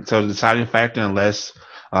 and so the deciding factor, unless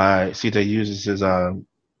CJ uses his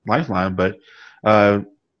lifeline, but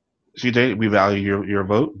CJ, we value your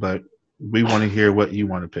vote, but we want to hear what you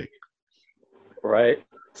want to pick. Right.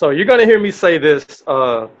 So you're going to hear me say this in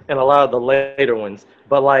a lot of the later ones,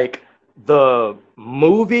 but like the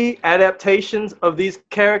movie adaptations of these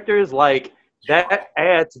characters, like that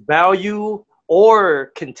adds value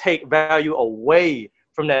or can take value away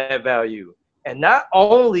from that value. And not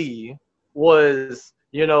only was,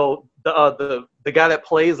 the guy that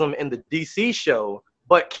plays him in the DC show,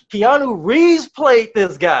 but Keanu Reeves played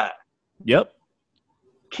this guy. Yep.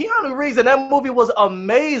 Keanu Reeves in that movie was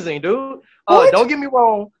amazing, dude. Don't get me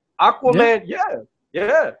wrong. Aquaman,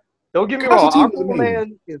 yeah. Don't get me wrong.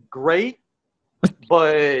 Aquaman is great,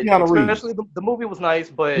 but especially the movie was nice.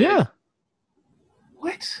 But yeah,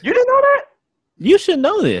 what? You didn't know that? You should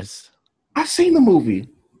know this. I've seen the movie.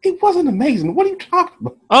 It wasn't amazing. What are you talking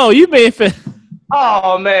about? Oh, you been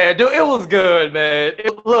Oh man, dude, it was good, man.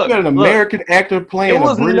 Look, You got an American actor playing it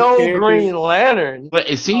was a British no character. Green Lantern. But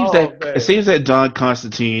it seems Oh, that man. it seems that John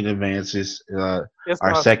Constantine advances It's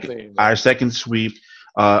our Constantine, man. second sweep.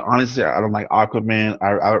 Honestly, I don't like Aquaman.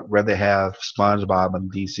 I would rather have SpongeBob in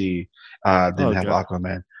DC than have God.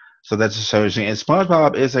 Aquaman. So that's just shows you. And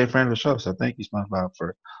SpongeBob is a friend of the show, so thank you, SpongeBob,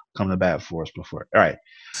 for coming to bat for us before. All right.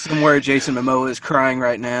 Somewhere Jason Momoa is crying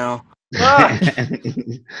right now. All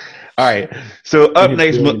right. So up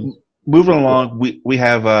next, moving along, we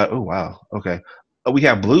have oh wow, okay, we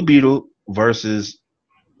have Blue Beetle versus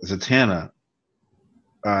Zatanna.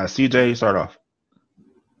 CJ, start off.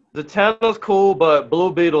 Zatanna's cool, but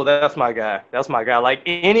Blue Beetle, that's my guy. That's my guy. Like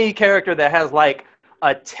any character that has like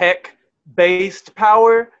a tech-based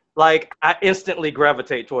power, like I instantly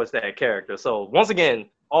gravitate towards that character. So once again,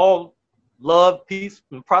 all love, peace,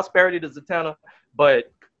 and prosperity to Zatanna,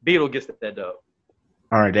 but Beetle gets that dub.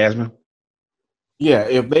 All right, Desmond. Yeah,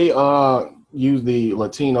 if they use the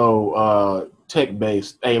Latino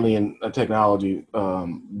tech-based alien technology,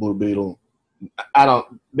 Blue Beetle,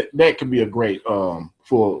 that could be a great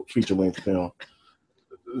full feature-length film.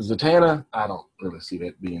 Zatanna, I don't really see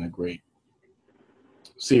that being a great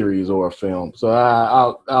series or a film. So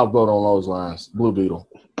I'll vote on those lines. Blue Beetle.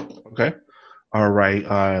 Okay. All right,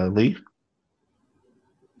 Lee.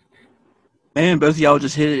 Man, both of y'all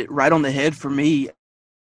just hit it right on the head for me.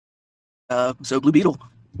 So Blue Beetle.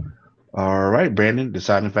 All right, Brandon,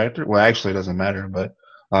 deciding factor. Well, actually, it doesn't matter, but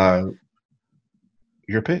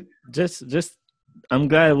your pick. Just I'm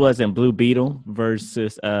glad it wasn't Blue Beetle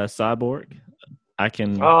versus Cyborg. I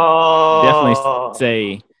can definitely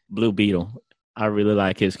say Blue Beetle. I really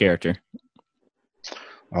like his character.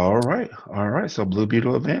 All right. So Blue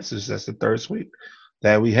Beetle advances. That's the third sweep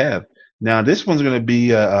that we have. Now this one's going to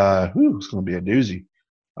be it's going to be a doozy.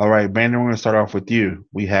 All right, Brandon, we're going to start off with you.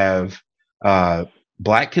 We have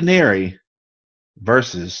Black Canary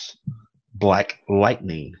versus Black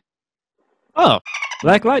Lightning. Oh,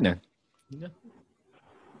 Black Lightning.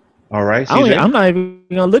 All right, I'm CJ? not even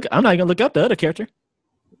gonna look. I'm not gonna look up the other character.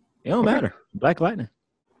 It don't matter. Black Lightning.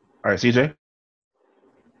 All right, CJ.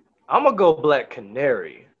 I'm gonna go Black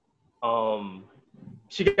Canary.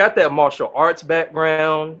 She got that martial arts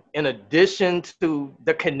background in addition to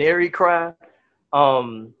the canary cry.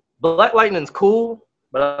 Black Lightning's cool,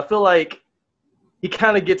 but I feel like he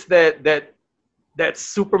kind of gets that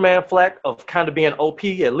Superman flack of kind of being OP,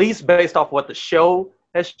 at least based off what the show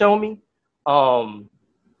has shown me.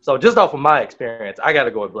 So just off of my experience, I got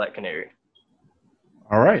to go with Black Canary.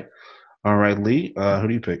 All right, Lee. Who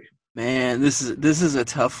do you pick? Man, this is a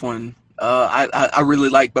tough one. I really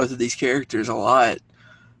like both of these characters a lot.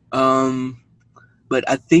 But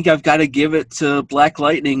I think I've got to give it to Black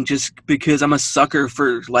Lightning just because I'm a sucker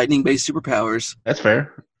for lightning-based superpowers. That's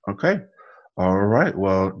fair. Okay. All right.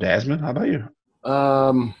 Well, Desmond, how about you?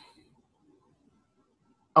 I'm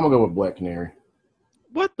gonna go with Black Canary.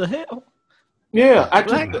 What the hell? Yeah,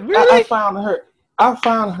 really? I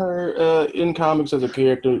found her in comics as a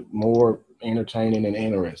character more entertaining and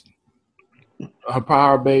interesting. Her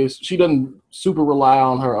power base, she doesn't super rely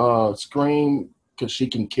on her scream because she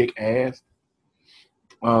can kick ass.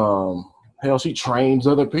 Hell, she trains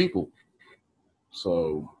other people.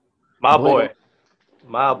 So my boy.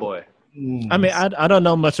 I mean, I don't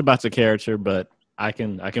know much about the character, but I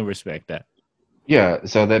can respect that. Yeah,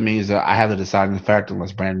 so that means that I have the deciding factor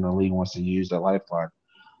unless Brandon Lee wants to use the lifeline.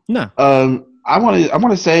 No. I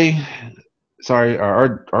want to say, sorry,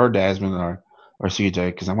 or Desmond or CJ,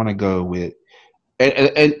 because I want to go with,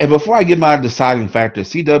 and before I get my deciding factor,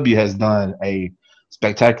 CW has done a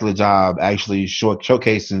spectacular job actually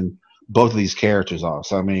showcasing both of these characters off.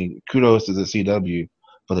 So I mean, kudos to the CW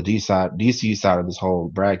for the DC side of this whole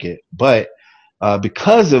bracket. But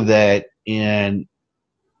because of that, and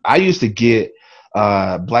I used to get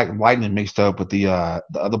Black Lightning mixed up with the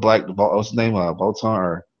other Black, what's his name, Voltron,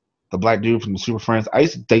 or the black dude from the Super Friends. I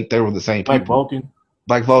used to think they were the same people.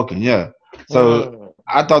 Black Vulcan, yeah. So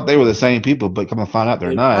I thought they were the same people, but come to find out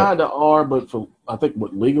they're not. Kinda are, but for I think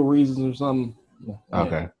what legal reasons or something. Yeah.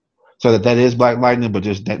 Okay. So that is Black Lightning, but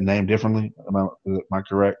just named differently. Am I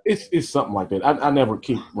correct? It's something like that. I never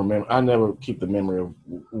keep the memory of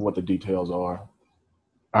what the details are. All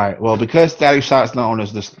right. Well, because Static Shock's not on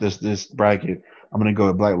this bracket, I'm gonna go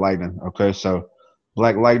with Black Lightning. Okay. So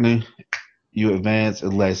Black Lightning, you advance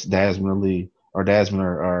unless Desmond or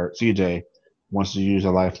CJ wants to use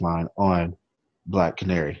a lifeline on Black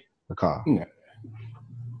Canary. The call. Yeah.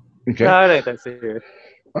 Okay. No, it ain't that serious.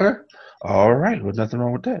 Okay. All right. Well, nothing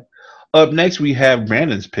wrong with that. Up next, we have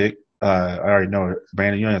Brandon's pick. I already know,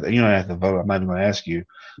 Brandon. You don't have to vote. I'm not even going to ask you.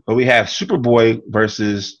 But we have Superboy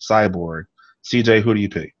versus Cyborg. CJ, who do you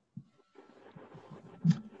pick?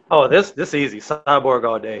 Oh, this easy. Cyborg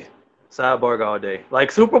all day. Cyborg all day.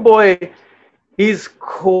 Like Superboy, he's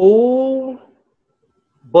cool,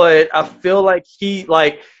 but I feel like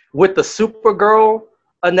with the Supergirl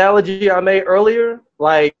analogy I made earlier,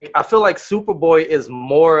 like I feel like Superboy is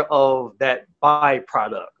more of that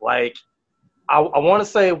byproduct. Like I want to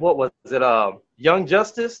say, what was it? Young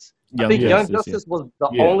Justice. I think Young Justice was the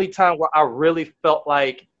only time where I really felt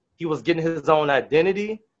like he was getting his own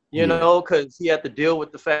identity. You know, because he had to deal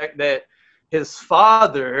with the fact that his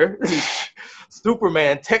father,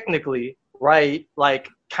 Superman, technically, right, like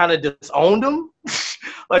kind of disowned him.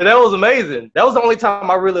 Like that was amazing. That was the only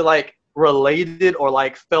time I really like related or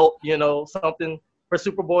like felt, something for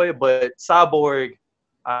Superboy. But Cyborg,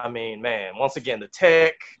 I mean, man, once again, the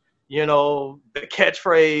tech, the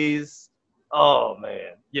catchphrase. Oh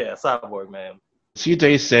man, yeah, Cyborg, man.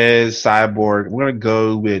 CJ says Cyborg. We're gonna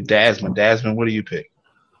go with Dasman. Dasman, what do you pick?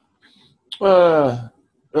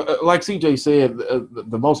 Like CJ said,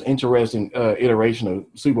 the most interesting iteration of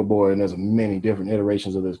Superboy, and there's many different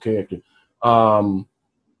iterations of this character. I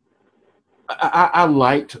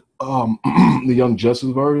liked the Young Justice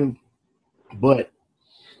version, but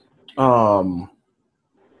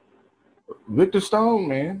Victor Stone,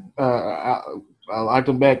 man, I liked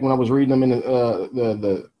him back when I was reading him in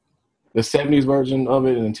the 70s version of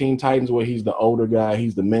it, in Teen Titans, where he's the older guy,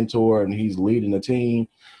 he's the mentor, and he's leading the team.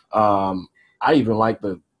 I even like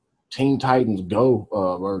the Teen Titans Go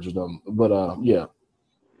version of him. But yeah,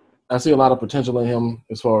 I see a lot of potential in him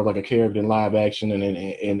as far as like a character in live action,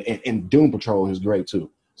 and Doom Patrol is great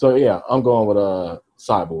too. So yeah, I'm going with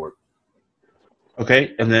Cyborg.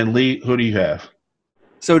 Okay, and then Lee, who do you have?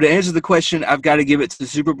 So to answer the question, I've got to give it to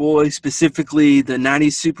Superboy, specifically the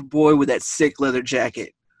 90s Superboy with that sick leather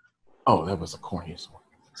jacket. Oh, that was the corniest one.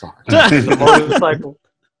 Sorry. The motorcycle.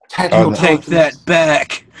 I'll take that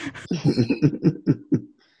back.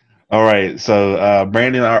 All right, so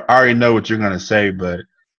Brandon, I already know what you're going to say, but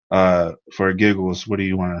for giggles, what do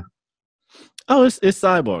you want to? Oh, it's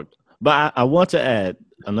Cyborg. But I want to add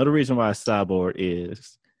another reason why Cyborg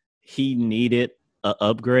is he needed an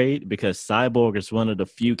upgrade, because Cyborg is one of the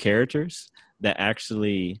few characters that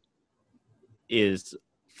actually is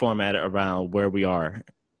formatted around where we are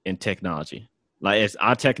in technology. Like as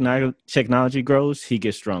our technology grows, he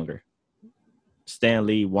gets stronger. Stan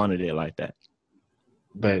Lee wanted it like that.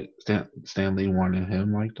 But Stan Lee wanted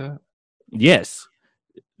him like that? Yes.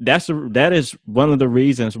 That is one of the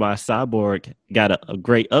reasons why Cyborg got a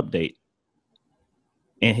great update.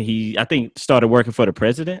 And he, I think, started working for the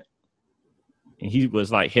president. And he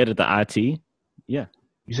was like head of the IT. Yeah.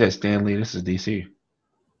 You said Stan Lee, this is DC.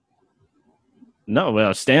 No,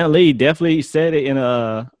 well, Stan Lee definitely said it in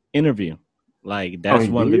a interview. Like that's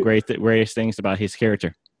one of the greatest things about his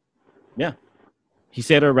character. Yeah. He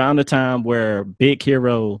said around the time where Big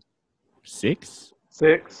Hero 6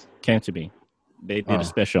 came to be. They did a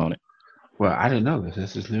special on it. Well, I didn't know this.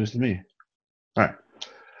 This is news to me. All right.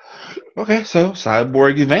 Okay, so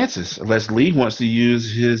Cyborg advances. Unless Lee wants to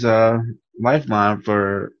use his lifeline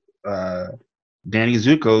for Danny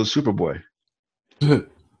Zuko's Superboy.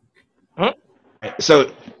 Huh?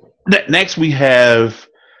 So next we have,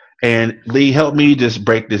 and Lee, help me just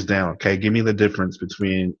break this down, okay? Give me the difference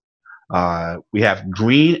between, we have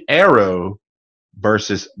Green Arrow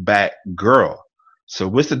versus Batgirl. So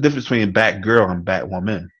what's the difference between Batgirl and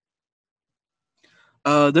Batwoman?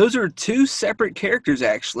 Those are two separate characters,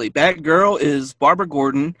 actually. Batgirl is Barbara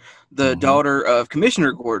Gordon, the daughter of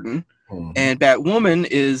Commissioner Gordon, and Batwoman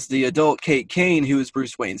is the adult Kate Kane, who is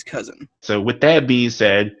Bruce Wayne's cousin. So with that being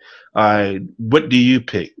said, what do you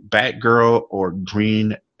pick, Batgirl or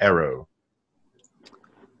Green Arrow?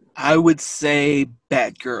 I would say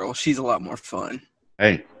Batgirl. She's a lot more fun.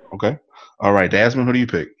 Hey, okay. All right, Dasman, who do you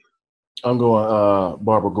pick? I'm going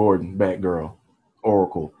Barbara Gordon, Batgirl,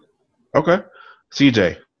 Oracle. Okay.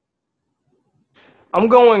 CJ. I'm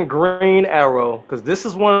going Green Arrow because this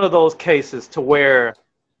is one of those cases to where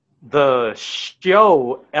the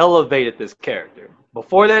show elevated this character.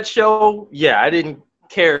 Before that show, I didn't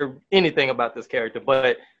care anything about this character,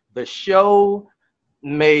 but the show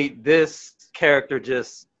made this character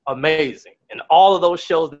just amazing. And all of those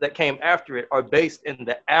shows that came after it are based in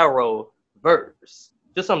the Arrow verse.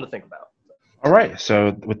 Just something to think about. All right.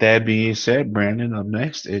 So with that being said, Brandon, up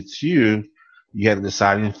next, it's you. You had a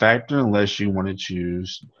deciding factor unless you want to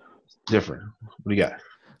choose different. What do you got?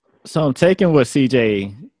 So I'm taking what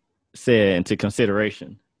CJ said into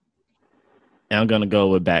consideration. And I'm going to go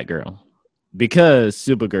with Batgirl because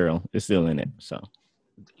Supergirl is still in it. So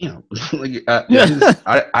You know, like,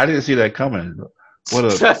 I didn't see that coming. What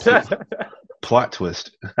a plot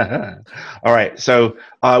twist. All right. So,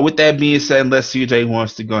 with that being said, unless CJ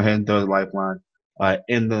wants to go ahead and throw the lifeline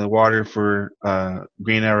in the water for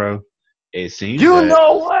Green Arrow, it seems. You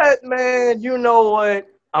know what, man? You know what?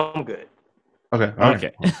 I'm good. Okay. All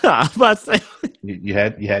Okay. I was about to say. You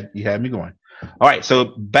had me going. All right. So,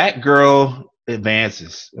 Batgirl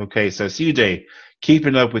advances. Okay. So, CJ,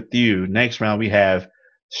 keeping up with you. Next round, we have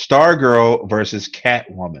Stargirl versus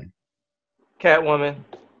Catwoman. Catwoman.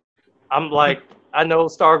 I'm like, I know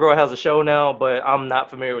Stargirl has a show now, but I'm not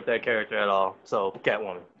familiar with that character at all. So,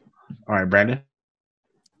 Catwoman. All right, Brandon.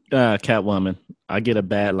 Catwoman. I get a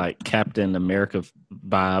bad like Captain America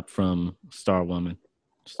vibe from Starwoman,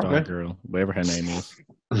 Stargirl, whatever her name is.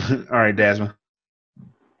 All right, Dasma.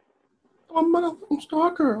 I'm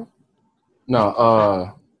Stargirl.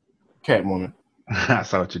 No, Catwoman. I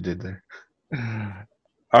saw what you did there.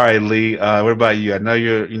 All right, Lee. What about you? I know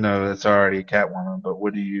it's already Catwoman, but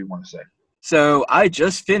what do you want to say? So I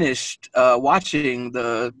just finished watching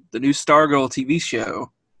the new Stargirl TV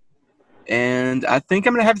show, and I think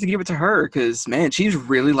I'm gonna have to give it to her because man, she's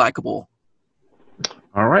really likable.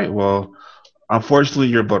 All right. Well, unfortunately,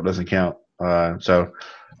 your vote doesn't count. So,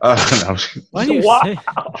 no. Why do you say?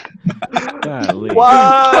 Golly.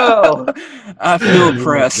 Wow. I feel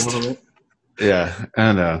impressed. Yeah,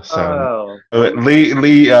 I know. So,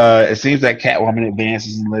 Lee, it seems that Catwoman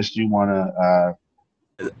advances unless you want to.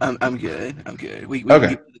 I'm good. I'm good. We Okay. can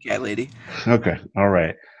give it to the cat lady. Okay. All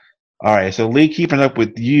right. So Lee, keeping up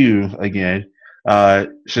with you again.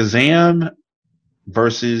 Shazam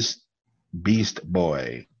versus Beast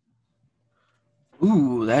Boy.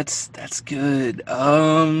 Ooh, that's good.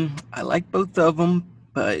 I like both of them,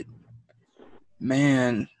 but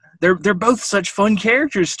man, they're both such fun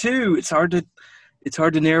characters too. It's hard to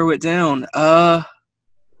narrow it down. I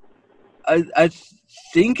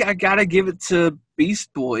think I gotta give it to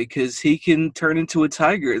Beast Boy because he can turn into a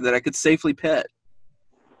tiger that I could safely pet.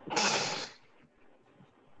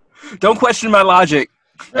 Don't question my logic.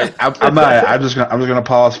 I'm not. I'm just gonna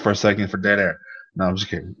pause for a second for dead air. No, I'm just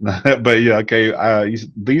kidding. But yeah, okay.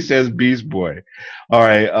 Lee says Beast Boy. All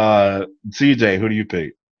right. CJ, who do you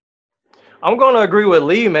pick? I'm gonna agree with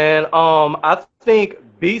Lee, man. I think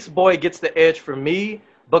Beast Boy gets the edge for me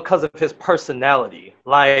because of his personality.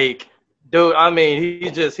 Like, dude, I mean,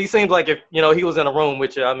 he seems like if he was in a room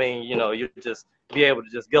with you, I mean, you'd just be able to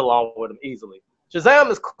just get along with him easily.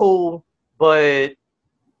 Shazam is cool, but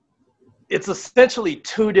it's essentially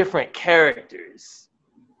two different characters.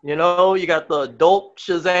 You got the adult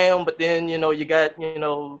Shazam, but then you got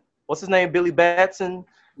what's his name, Billy Batson.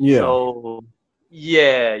 Yeah. So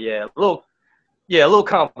yeah, a little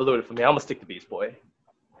convoluted for me. I'm gonna stick to Beast Boy.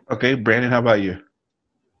 Okay, Brandon, how about you?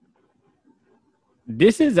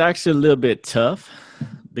 This is actually a little bit tough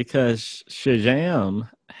because Shazam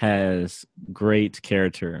has great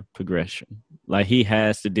character progression. Like he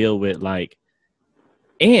has to deal with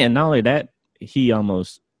and not only that, he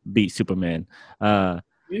almost beat Superman.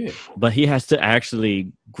 Yeah. But he has to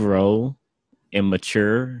actually grow and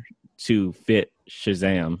mature to fit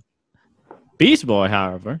Shazam. Beast Boy,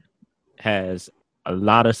 however, has a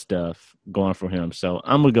lot of stuff going for him. So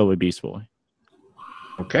I'm going to go with Beast Boy.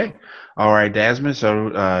 Okay. All right, Dasman.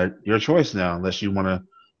 So your choice now, unless you want to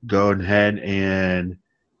go ahead and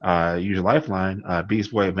use your lifeline.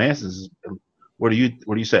 Beast Boy advances. What do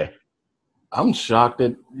you say? I'm shocked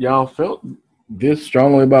that y'all felt this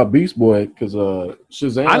strongly about Beast Boy because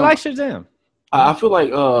Shazam. I like Shazam. I feel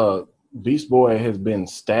like Beast Boy has been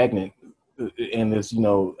stagnant in this,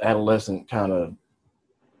 adolescent kind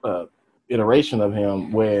of iteration of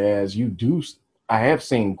him, whereas I have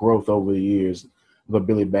seen growth over the years of the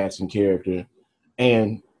Billy Batson character.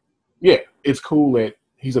 And yeah, it's cool that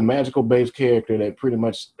he's a magical based character that pretty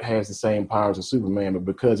much has the same powers as Superman, but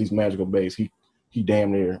because he's magical based, he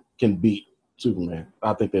damn near can beat Superman.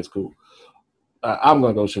 I think that's cool. I'm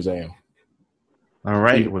gonna go Shazam. All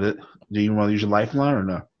right. Do you want to use your lifeline or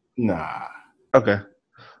no? Nah. Okay.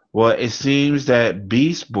 Well, it seems that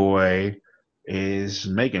Beast Boy is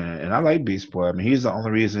making it, and I like Beast Boy. I mean, he's the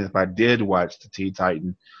only reason if I did watch the Teen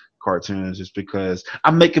Titan cartoons is because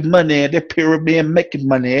I'm making money. The pyramid making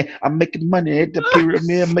money. I'm making money. The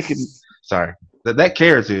pyramid making. Sorry, that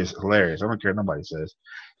character is hilarious. I don't care what nobody says.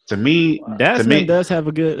 To me, Dasman does have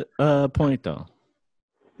a good point though.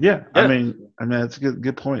 Yeah, I mean, it's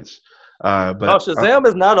good points. But Shazam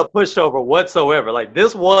is not a pushover whatsoever. Like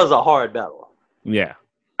this was a hard battle. Yeah.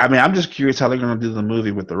 I mean, I'm just curious how they're going to do the movie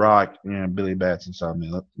with The Rock and Billy Batson. So I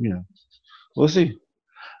mean, we'll see.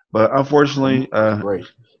 But unfortunately, Great.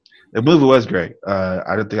 The movie was great.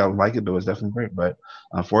 I didn't think I would like it, but it was definitely great. But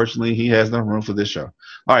unfortunately, he has no room for this show.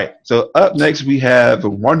 All right. So up next, we have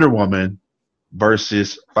Wonder Woman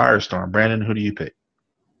versus Firestorm. Brandon, who do you pick?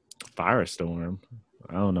 Firestorm.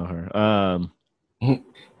 I don't know her.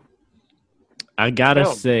 I gotta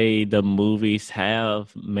say the movies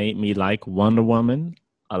have made me like Wonder Woman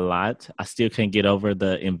a lot. I still can't get over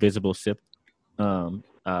the invisible ship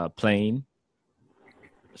plane.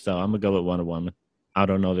 So I'm gonna go with Wonder Woman. I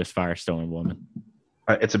don't know this Firestorm woman.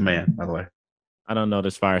 It's a man, by the way. I don't know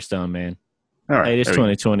this Firestorm man. All right. Hey, it's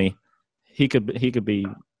 2020. He could be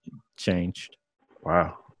changed.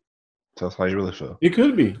 Wow. Tell us how you really feel. It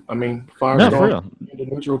could be. I mean, Firestorm. No, for real. The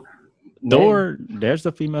neutral Thor. There's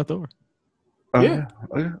the female Thor. Yeah.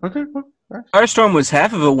 Okay. Firestorm was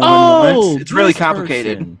half of a woman. Oh, It's really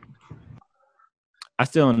complicated. Person. I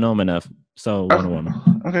still don't know him enough. So Wonder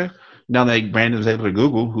Woman. Okay. Now that Brandon was able to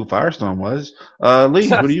Google who Firestorm was, Lee,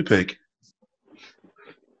 who do you pick?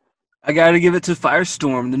 I got to give it to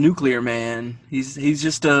Firestorm, the nuclear man. He's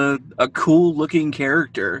just a cool looking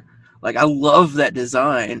character. Like, I love that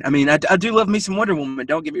design. I mean, I do love me some Wonder Woman,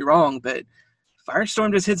 don't get me wrong, but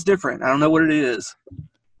Firestorm just hits different. I don't know what it is.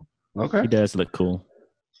 Okay. He does look cool.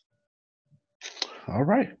 All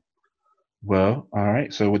right. Well, all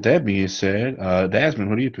right. So with that being said, Dasmond,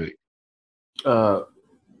 who do you pick?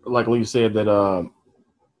 Like Lee said, that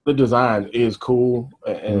the design is cool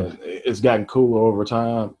and it's gotten cooler over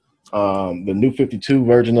time. The new 52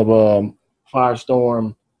 version of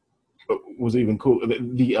Firestorm was even cool.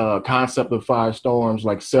 The concept of Firestorms,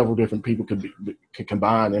 like several different people could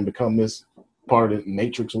combine and become this part of the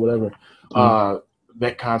Matrix or whatever.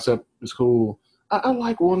 That concept is cool. I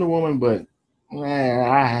like Wonder Woman, but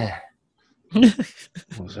What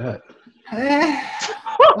was that?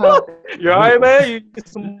 You all right, man? You get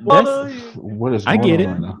some water? What is? I get it.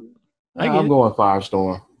 Right now? I'm going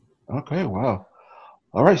Firestorm. Okay. Wow.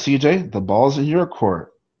 All right, CJ, the ball's in your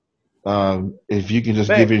court. If you can just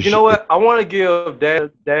give your. You know what? I want to give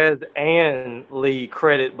Daz and Lee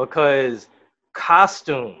credit because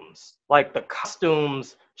costumes, like the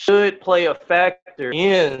costumes, should play a factor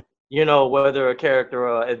in, whether a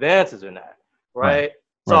character advances or not, right?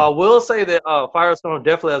 So I will say that Firestorm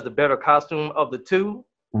definitely has the better costume of the two.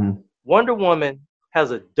 Wonder Woman has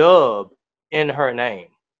a dub in her name.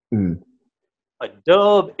 A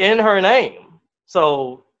dub in her name.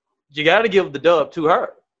 So you got to give the dub to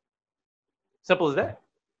her. Simple as that.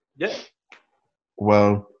 Yeah.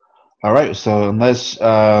 Well, all right. So unless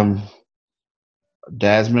Dasmond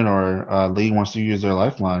or Lee wants to use their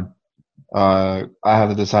lifeline, I have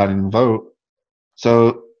the deciding vote.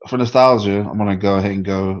 So for nostalgia, I'm going to go ahead and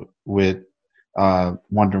go with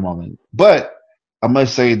Wonder Woman. But I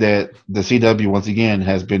must say that the CW, once again,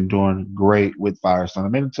 has been doing great with Firestorm. I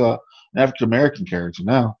made it to an African-American character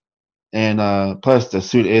now. And plus, the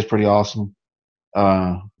suit is pretty awesome.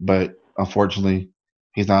 But unfortunately,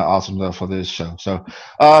 he's not awesome enough for this show. So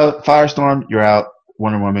Firestorm, you're out.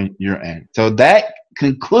 Wonder Woman, you're in. So that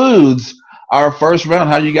concludes our first round.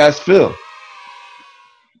 How do you guys feel?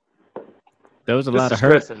 There was a lot of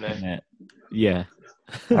hurt in man. that. Yeah.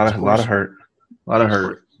 A lot of hurt.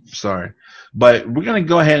 Sorry. But we're going to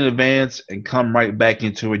go ahead and advance and come right back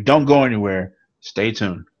into it. Don't go anywhere. Stay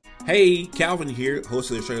tuned. Hey, Calvin here,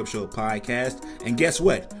 host of the Straight Up Show podcast. And guess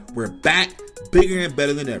what? We're back bigger and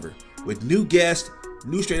better than ever with new guests,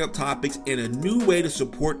 new straight up topics, and a new way to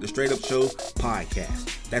support the Straight Up Show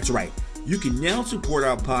podcast. That's right. You can now support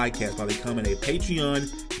our podcast by becoming a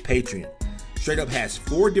Patreon patron. Straight Up has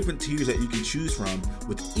 4 different tiers that you can choose from,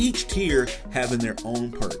 with each tier having their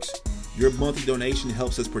own perks. Your monthly donation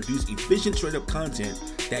helps us produce efficient Straight Up content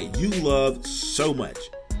that you love so much.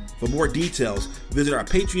 For more details, visit our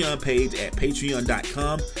Patreon page at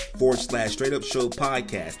patreon.com/Straight Up Show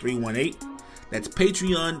Podcast 318. That's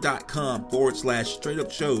patreon.com/Straight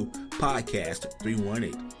Up Show Podcast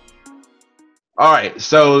 318. All right,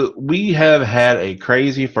 so we have had a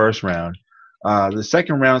crazy first round. The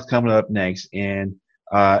second round is coming up next, and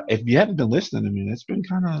if you haven't been listening, I mean, it's been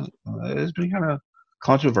kind of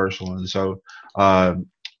controversial, and so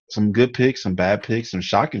some good picks, some bad picks, some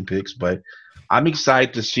shocking picks, but I'm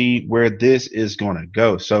excited to see where this is going to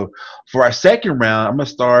go. So for our second round, I'm going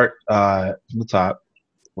to start from the top.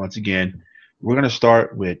 Once again, we're going to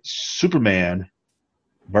start with Superman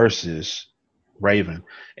versus Raven.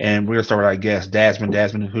 And we're going to start with our guest, Dasmond.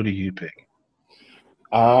 Dasmond, who do you pick?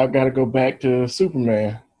 I got to go back to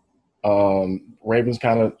Superman. Raven's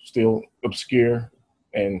kind of still obscure,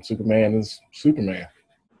 and Superman is Superman.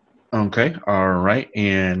 Okay, all right.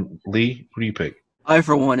 And Lee, who do you pick? I,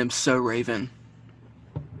 for one, am so Raven.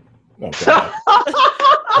 Okay.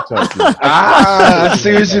 That's I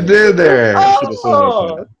see what you did there.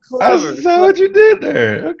 Oh, I clever. saw what you did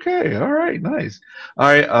there. Okay, all right, nice.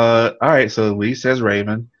 All right. So Lee says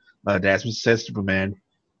Raven. Dasman says Superman.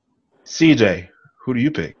 CJ, who do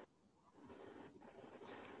you pick?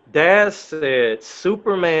 Dad said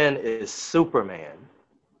Superman is Superman.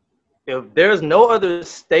 If there's no other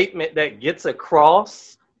statement that gets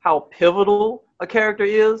across how pivotal a character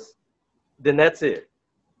is, then that's it.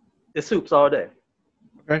 It's Supes all day.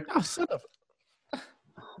 Okay. Oh, son of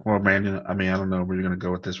Well, Brandon, I don't know where you're gonna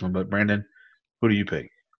go with this one, but Brandon, who do you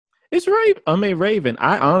pick? It's Raven. Raven.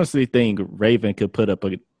 I honestly think Raven could put up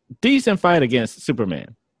a decent fight against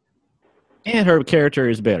Superman, and her character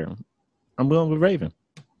is better. I'm going with Raven.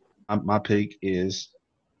 My pick is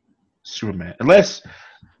Superman, unless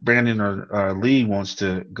Brandon or Lee wants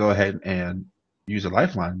to go ahead and use a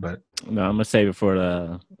lifeline. But No, I'm gonna save it for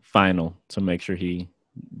the final to make sure he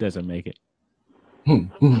doesn't make it.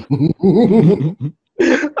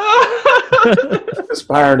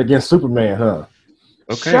 Inspired against Superman, huh?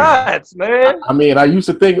 okay, Shots, man. I mean, I used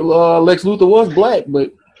to think Lex Luthor was black,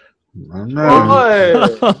 but I don't know. Boy.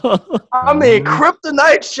 I mean,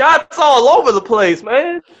 kryptonite shots all over the place,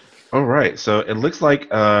 man. All right, so it looks like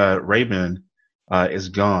Raven is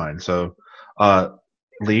gone. So,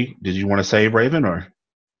 Lee, did you want to save Raven or?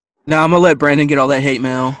 No, I'm gonna let Brandon get all that hate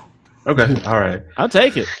mail. Okay, all right. I'll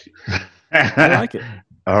take it. I like it.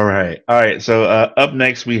 All right. So up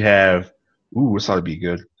next we have, this ought to be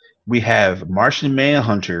good. We have Martian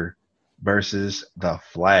Manhunter versus The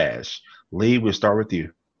Flash. Lee, we'll start with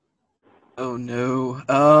you. Oh no.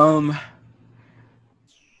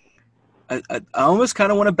 I almost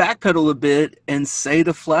kind of want to backpedal a bit and say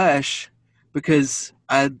The Flash because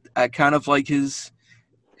I kind of like his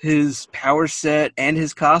power set and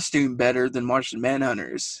his costume better than Martian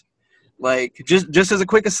Manhunter's. Like just as a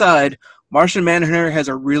quick aside, Martian Manhunter has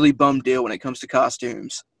a really bum deal when it comes to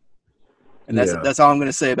costumes, and that's all I'm going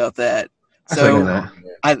to say about that. So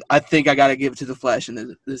I think I got to give it to The Flash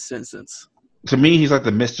in this instance. To me, he's like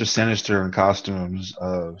the Mr. Sinister in costumes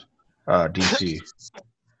of DC.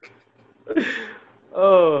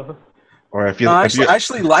 Oh. Or if you I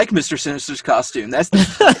actually like Mr. Sinister's costume. That's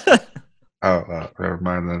never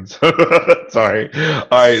mind then. Sorry. All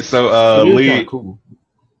right, so Lee. Cool.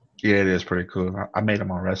 Yeah, it is pretty cool. I made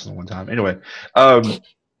him on wrestling one time. Anyway,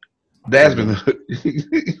 Dasman,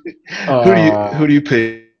 who do you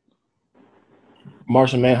pick?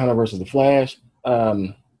 Martian Manhunter versus The Flash.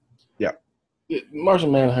 Yeah.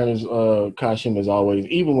 Martian Manhunter's costume is always,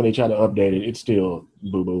 even when they try to update it, it's still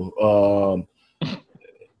boo-boo.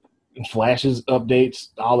 Flash's updates,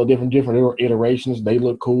 all the different iterations, they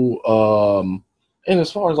look cool. And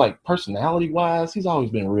as far as like personality-wise, he's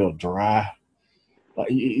always been real dry. Like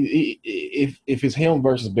if it's him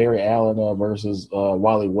versus Barry Allen versus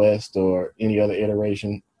Wally West or any other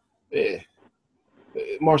iteration,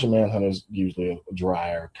 Martian Manhunter's usually a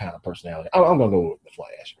drier kind of personality. I'm gonna go with The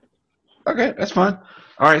Flash. Okay, that's fine.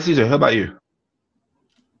 All right, Caesar, how about you?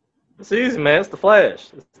 It's easy, man. It's The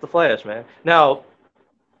Flash. It's The Flash, man. Now,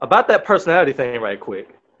 about that personality thing right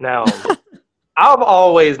quick. Now, I've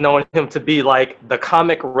always known him to be like the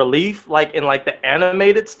comic relief, like in like the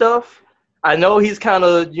animated stuff. I know he's kind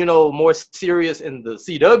of, more serious in the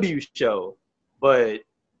CW show, but,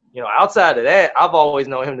 outside of that, I've always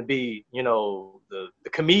known him to be, the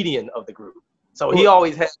comedian of the group. So he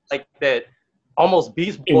always had like that almost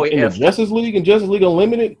Beast Boy. In the Justice League and Justice League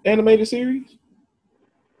Unlimited animated series?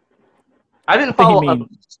 I didn't follow up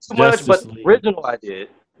too much, Justice but League. the original I did.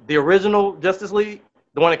 The original Justice League,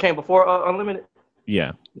 the one that came before Unlimited.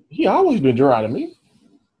 Yeah. He always been dry to me.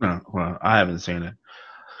 No, well, I haven't seen it.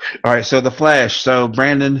 All right, so The Flash. So,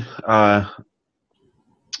 Brandon,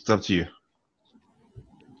 it's up to you.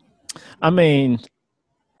 I mean,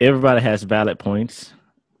 everybody has valid points.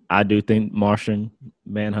 I do think Martian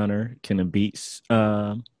Manhunter can beat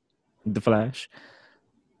The Flash.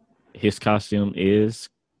 His costume is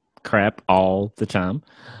crap all the time.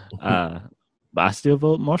 But I still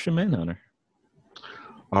vote Martian Manhunter.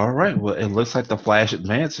 All right, well, it looks like The Flash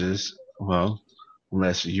advances. Well,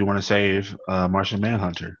 unless you want to save Martian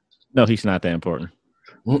Manhunter. No, he's not that important.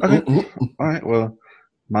 Okay. All right, well,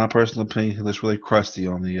 my personal opinion, he looks really crusty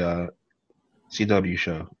on the CW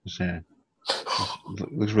show. I'm saying.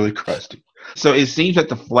 Looks really crusty. So it seems that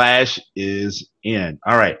The Flash is in.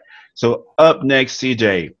 All right. So up next,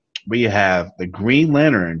 CJ, we have the Green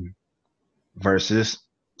Lantern versus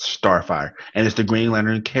Starfire. And it's the Green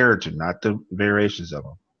Lantern character, not the variations of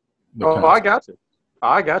him. I got you.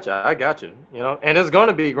 And it's going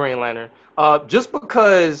to be Green Lantern. Just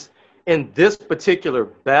because in this particular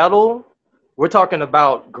battle, we're talking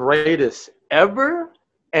about greatest ever,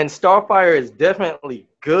 and Starfire is definitely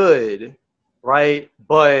good, right?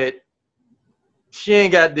 But she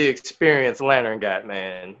ain't got the experience Lantern got,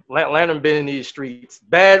 man. Lantern been in these streets,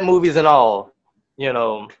 bad movies and all, you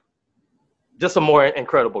know. Just a more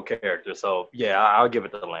incredible character. So, yeah, I'll give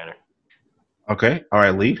it to Lantern. Okay. All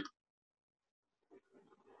right, Lee.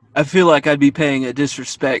 I feel like I'd be paying a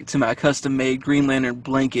disrespect to my custom-made Green Lantern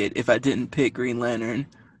blanket if I didn't pick Green Lantern.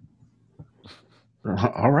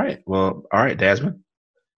 All right. Well, all right, Desmond.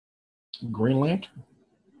 Green Lantern.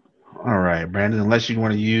 All right, Brandon. Unless you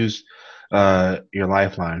want to use your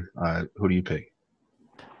lifeline, who do you pick?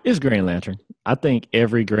 It's Green Lantern. I think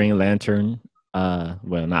every Green Lantern,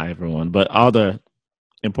 well, not everyone, but all the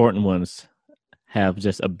important ones have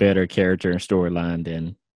just a better character and storyline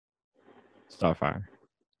than Starfire.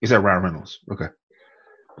 Is that Ryan Reynolds? Okay.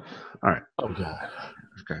 All right. Oh God.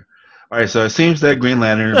 Okay. All right. So it seems that Green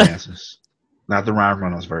Lantern advances. Not the Ryan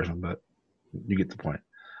Reynolds version, but you get the point.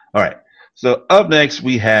 All right. So up next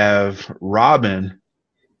we have Robin.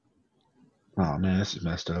 Oh man, this is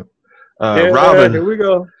messed up. Robin. Here we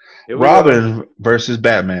go. Robin versus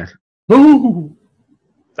Batman. Ooh.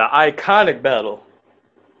 The iconic battle.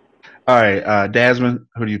 All right, Desmond,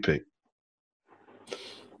 who do you pick?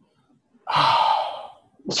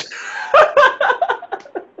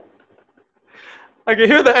 I can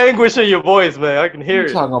hear the anguish in your voice, man. I can hear We're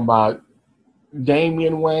it. talking about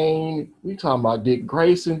Damian Wayne. We talking about Dick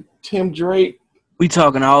Grayson, Tim Drake. We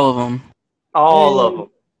talking all of them. All of them.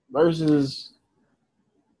 Versus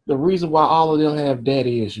the reason why all of them have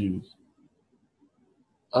daddy issues.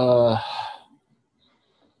 I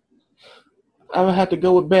would have to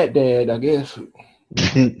go with Bat Dad, I guess.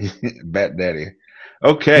 Bat Daddy.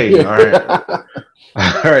 Okay, all right.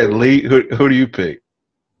 All right, Lee, who do you pick?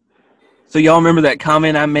 So y'all remember that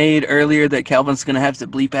comment I made earlier that Calvin's going to have to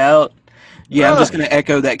bleep out? Yeah, I'm just going to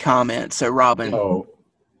echo that comment. So Robin. Oh.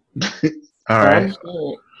 All right.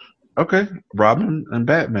 Okay, Robin and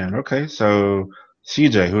Batman. Okay, so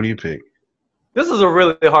CJ, who do you pick? This is a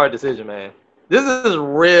really hard decision, man. This is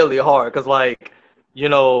really hard because, like, you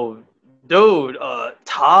know, dude,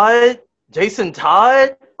 Jason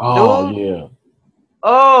Todd. Oh, dude. yeah.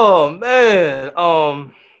 Oh, man.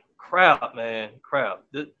 Crap.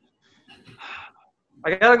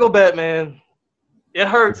 I gotta go Batman. It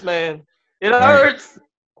hurts, man. It hurts.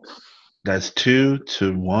 That's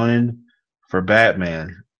 2-1 for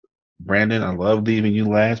Batman. Brandon, I love leaving you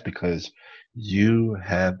last because you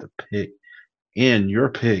have the pick in your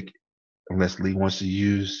pick unless Lee wants to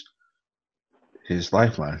use his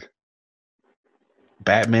lifeline.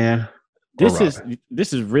 Batman.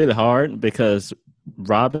 This is really hard because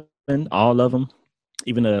Robin, all of them,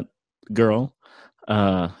 even a girl,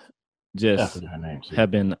 just have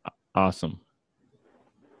been awesome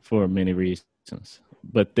for many reasons.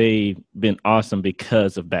 But they've been awesome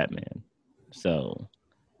because of Batman. So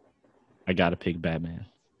I got to pick Batman.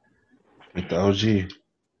 With the OG.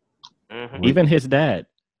 Mm-hmm. Even his dad,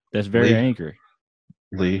 that's very angry.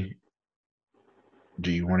 Lee,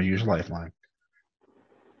 do you want to use lifeline?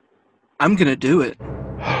 I'm going to do it.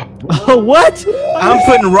 What? I'm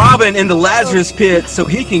putting Robin in the Lazarus pit so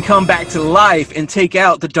he can come back to life and take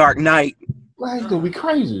out the Dark Knight. That's going to be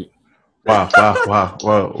crazy. Wow.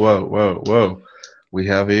 Whoa. We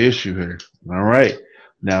have an issue here. All right.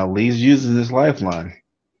 Now, Lee's using this lifeline.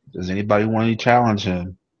 Does anybody want to challenge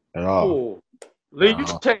him at all? Ooh. Lee, you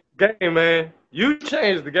changed the game, man. You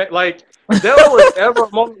changed the game. Like, there was ever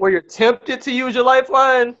a moment where you're tempted to use your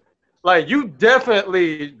lifeline. Like, you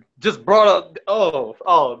definitely just brought up.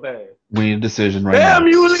 Oh, man. We need a decision right now. Damn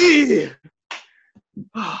you, Lee!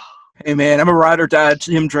 Hey, man, I'm a ride or die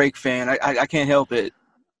Tim Drake fan. I can't help it.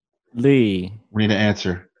 Lee. We need an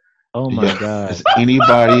answer. Oh, my God. Does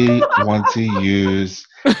anybody want to use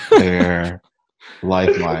their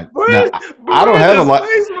lifeline? Now, I don't have a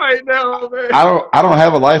right now, man. I don't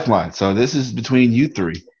have a lifeline, so this is between you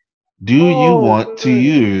three. Do you want to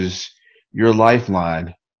use your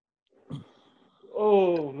lifeline?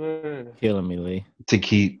 Oh man, killing me, Lee. To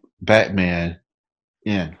keep Batman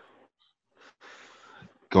in.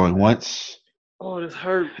 Going once. Oh, this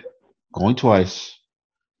hurt. Going twice.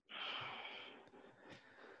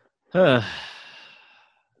 Robin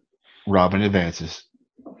advances.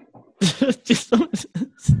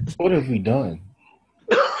 What have we done?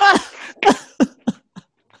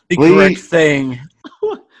 The correct thing.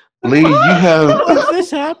 Lee, you have. How does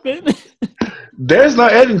this happen? There's no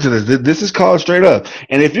editing to this. This is called straight up.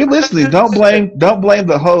 And if you're listening, don't blame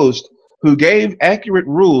the host who gave accurate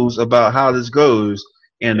rules about how this goes.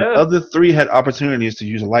 And the other three had opportunities to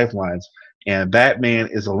use lifelines, and Batman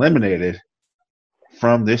is eliminated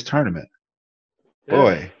from this tournament.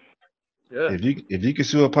 Boy, Yeah. If you can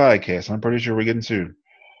sue a podcast, I'm pretty sure we're getting sued.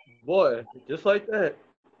 Boy, just like that.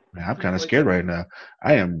 Man, I'm kind of scared right now.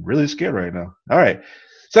 I am really scared right now. All right.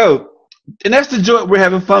 So, and that's the joy. We're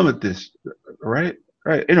having fun with this, right?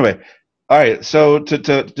 Right. Anyway, all right. So to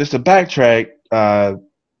just to backtrack,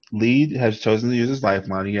 Lee has chosen to use his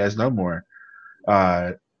lifeline. He has no more.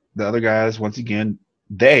 The other guys, once again,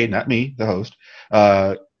 they, not me, the host,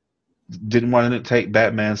 didn't want to take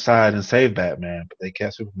Batman's side and save Batman, but they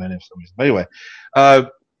kept Superman for some reason. But anyway,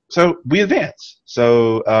 so we advance.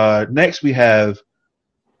 So next we have,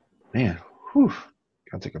 man, whew,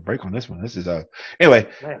 gotta take a break on this one. This is anyway.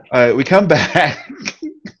 We come back.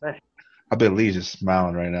 I bet Lee's just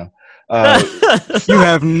smiling right now. You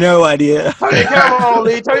have no idea. Turn your camera on,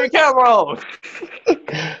 Lee. Turn your camera on.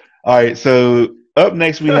 All right, so up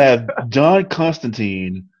next we have John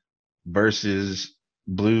Constantine versus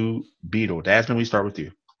Blue Beetle. Dasman, we start with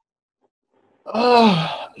you.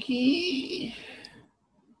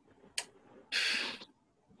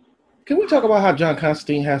 Can we talk about how John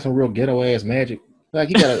Constantine has some real ghetto ass magic? Like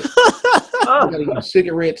he got to use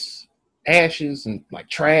cigarettes, ashes, and like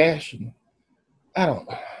trash. And I don't.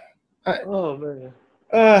 Oh man.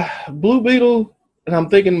 Blue Beetle, and I'm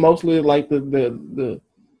thinking mostly like the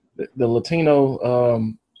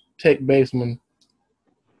Latino tech baseman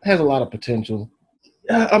has a lot of potential.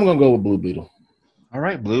 I'm gonna go with Blue Beetle. All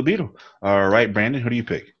right, Blue Beetle. All right, Brandon, who do you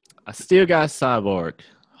pick? I still got Cyborg,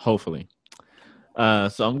 hopefully.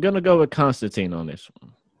 So I'm gonna go with Constantine on this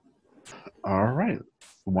one. All right,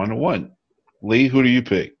 1-1. Lee, who do you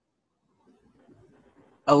pick?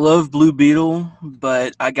 I love Blue Beetle,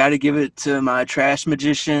 but I got to give it to my trash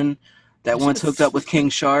magician that once hooked up with King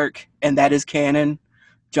Shark, and that is canon,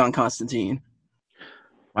 John Constantine.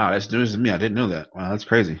 Wow, that's news to me. I didn't know that. Wow, that's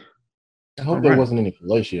crazy. I hope there wasn't any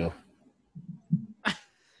fellatio.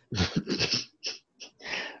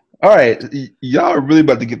 All right, y'all are really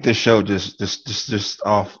about to get this show just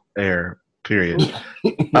off air. Period.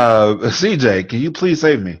 CJ, can you please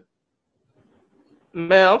save me?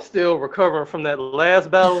 Man, I'm still recovering from that last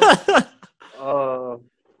battle.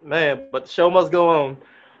 Man, but the show must go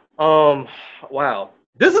on. Wow.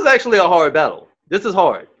 This is actually a hard battle. This is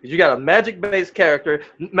hard. You got a magic-based character.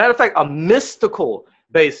 Matter of fact, a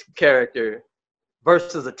mystical-based character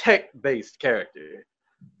versus a tech-based character.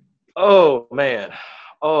 Oh, man.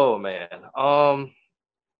 I'm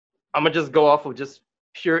going to just go off of just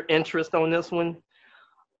pure interest on this one.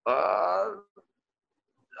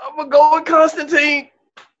 I'm gonna go with Constantine.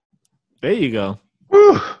 There you go.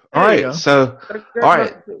 Whew. All right, so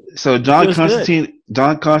John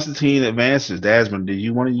Constantine advances. Dasman, do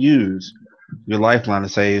you want to use your lifeline to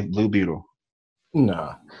save Blue Beetle?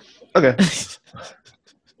 Nah. Okay.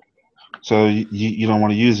 So you don't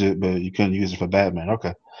want to use it, but you couldn't use it for Batman.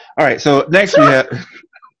 Okay. All right. So next we have.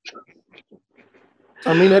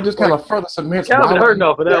 I mean, that just kind of further cements. Calvin hurt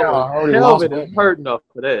enough for that one. Calvin is hurt enough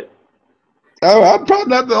for that. Oh, I'm probably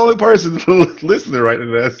not the only person listening right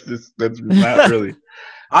now. That's not really.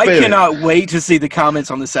 I cannot wait to see the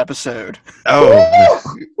comments on this episode.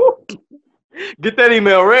 Oh, get that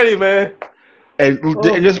email ready, man. And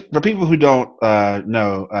just for people who don't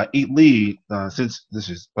know, Eat Lee, since this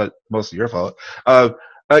is but mostly your fault, can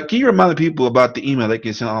you remind the people about the email that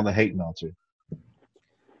gets sent all the hate mail to?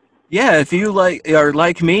 Yeah, if you are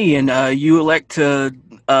like me and you elect to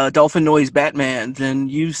Dolphin Noise Batman, then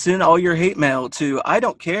you send all your hate mail to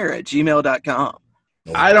idon'tcare@gmail.com.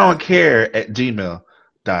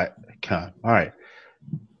 idon'tcare@gmail.com. All right.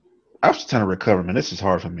 I was just trying to recover, man. This is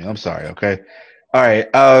hard for me. I'm sorry, okay? All right.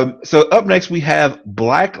 So up next we have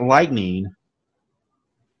Black Lightning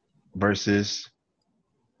versus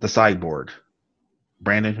the Cyborg.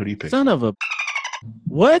 Brandon, who do you pick? Son of a...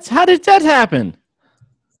 What? How did that happen?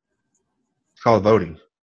 It's called voting.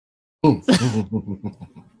 I'm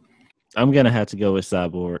going to have to go with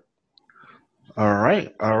Cyborg. All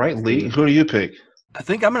right. Lee, who do you pick? I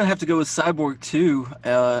think I'm going to have to go with Cyborg too.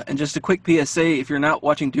 And just a quick PSA, if you're not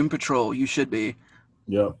watching Doom Patrol, you should be.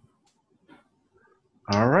 Yep.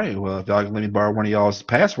 All right. Well, if y'all can let me borrow one of y'all's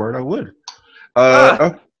password, I would.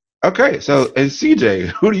 Okay. So, and CJ,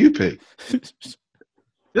 who do you pick?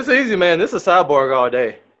 This is easy, man. This is Cyborg all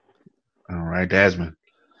day. All right, Dasman.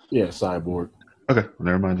 Yeah, Cyborg. Okay,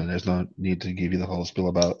 never mind. Then there's no need to give you the whole spiel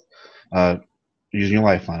about using your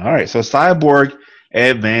lifeline. All right, so Cyborg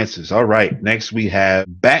advances. All right, next we have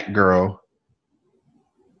Batgirl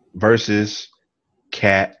versus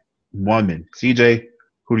Catwoman. CJ,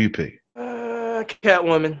 who do you pick?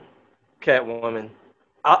 Catwoman.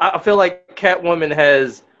 I feel like Catwoman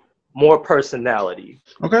has more personality.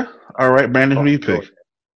 Okay. All right, Brandon, who do you pick?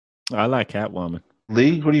 I like Catwoman.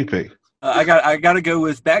 Lee, who do you pick? I got to go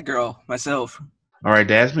with Batgirl myself. All right,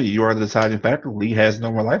 Dasmond, you are the deciding factor. Lee has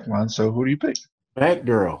no more lifeline, so who do you pick?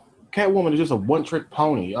 Batgirl. Catwoman is just a one-trick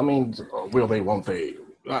pony. I mean, will they, won't they?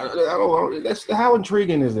 I don't know. How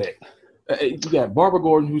intriguing is that? You got Barbara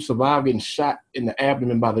Gordon, who survived getting shot in the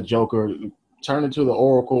abdomen by the Joker, turned into the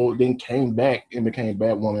Oracle, then came back and became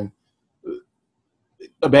Batwoman.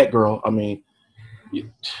 A Batgirl. I mean,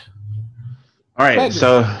 all right.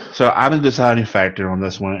 Batgirl. So I'm the deciding factor on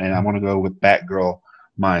this one, and I want to go with Batgirl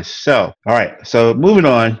myself. All right. So moving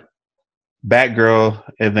on, Batgirl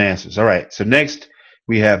advances. All right. So next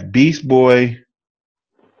we have Beast Boy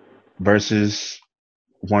versus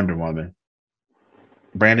Wonder Woman.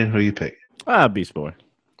 Brandon, who do you pick? Beast Boy.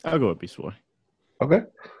 I'll go with Beast Boy. Okay.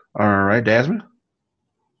 All right, Dasmond.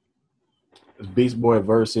 It's Beast Boy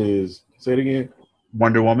versus, say it again,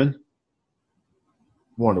 Wonder Woman.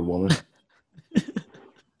 Wonder Woman.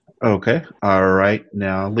 Okay. All right.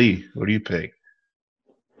 Now, Lee, what do you pick?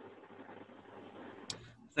 I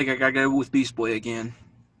think I got to go with Beast Boy again.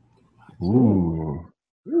 Ooh.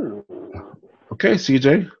 Okay,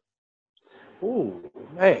 CJ. Ooh,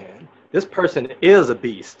 man. This person is a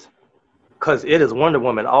beast. Because it is Wonder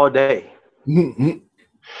Woman all day.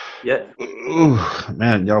 Yeah. Ooh,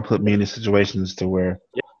 man, y'all put me in these situations to where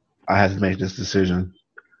I had to make this decision.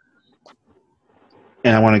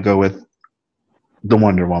 And I want to go with the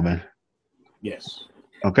Wonder Woman. Yes.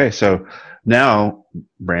 Okay, so now,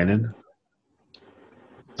 Brandon,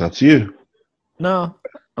 it's up to you. No,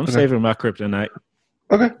 I'm saving my kryptonite.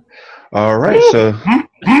 Okay. All right, so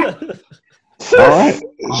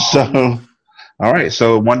all right,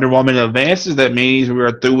 so Wonder Woman advances. That means we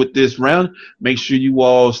are through with this round. Make sure you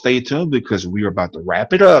all stay tuned because we are about to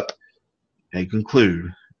wrap it up and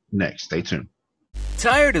conclude next. Stay tuned.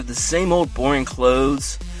 Tired of the same old boring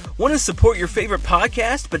clothes? Want to support your favorite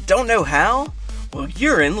podcast but don't know how? Well,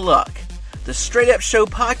 you're in luck. The Straight Up Show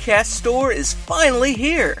podcast store is finally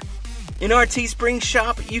here. In our Teespring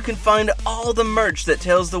shop, you can find all the merch that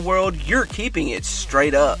tells the world you're keeping it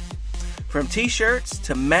straight up. From t-shirts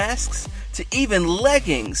to masks to even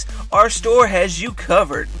leggings, our store has you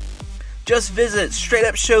covered. Just visit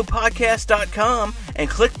straightupshowpodcast.com and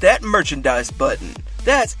click that merchandise button.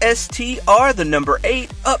 That's STR8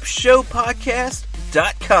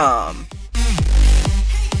 upshowpodcast.com.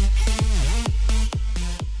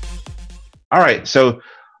 All right, so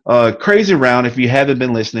crazy round. If you haven't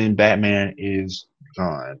been listening, Batman is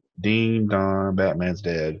gone. Ding dong, Batman's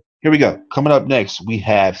dead. Here we go. Coming up next, we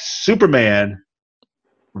have Superman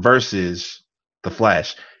versus the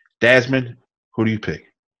Flash. Dasmond, who do you pick?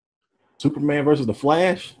 Superman versus the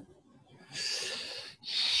Flash?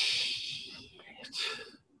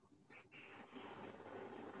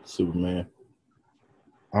 Superman.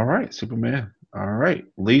 All right, Superman. All right.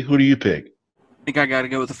 Lee, who do you pick? I think I got to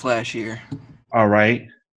go with the Flash here. All right.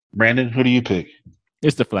 Brandon, who do you pick?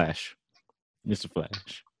 It's the Flash. It's the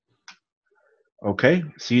Flash. Okay.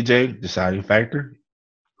 CJ, deciding factor.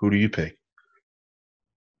 Who do you pick?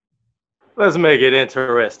 Let's make it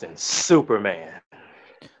interesting. Superman.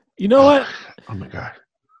 You know what? Oh, my God.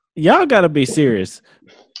 Y'all got to be serious.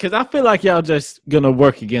 Because I feel like y'all just going to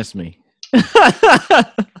work against me.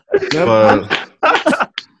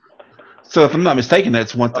 So if I'm not mistaken,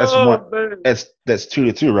 that's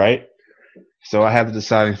 2-2, right? So I have the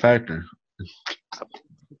deciding factor.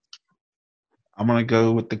 I'm gonna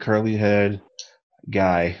go with the curly head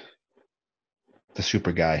guy, the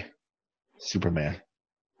super guy, Superman.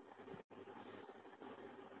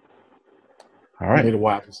 All right. Made a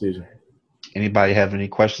wild decision. Anybody have any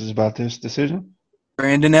questions about this decision?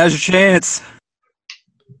 Brandon, now's your chance.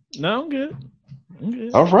 No, I'm good.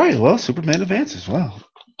 All right. Well, Superman advances. Well,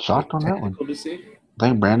 shocked on that one. I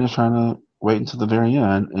think Brandon's trying to wait until the very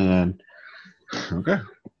end. And okay.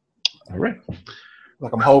 All right.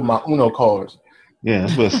 Like I'm holding my Uno cards. Yeah,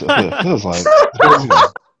 that's what it feels like.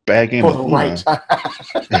 Bad game of Uno. Right.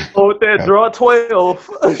 Oh, that draw 12.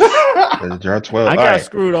 Draw 12. I got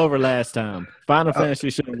screwed over last time. Final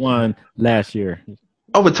Fantasy should have won last year.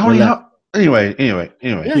 Oh, but Tony Hawk. Anyway.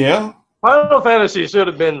 Yeah. Final Fantasy should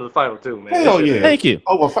have been the final two, man. Hell yeah. Thank you.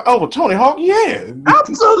 Over Tony Hawk, yeah.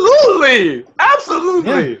 Absolutely. Yeah.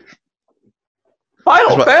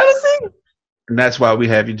 Final Fantasy? And that's why we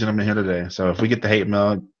have you gentlemen here today. So if we get the hate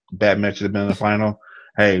mail, Batman should have been in the final.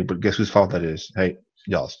 Hey, but guess whose fault that is? Hey,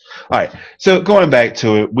 y'all's. All right. So going back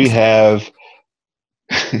to it, we have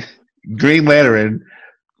Green Lantern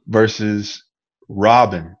versus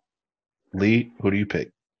Robin. Lee, who do you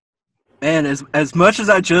pick? Man, as much as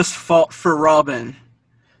I just fought for Robin,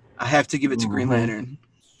 I have to give it to Green Lantern.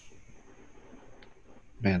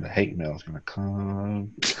 Man, the hate mail is going to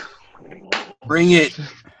come. Bring it.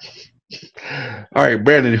 All right,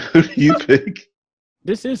 Brandon, who do you pick?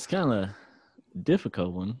 This is kind of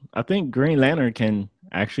difficult one. I think Green Lantern can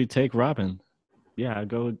actually take Robin. Yeah, I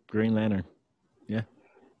go with Green Lantern. Yeah.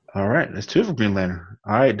 All right, that's 2 for Green Lantern.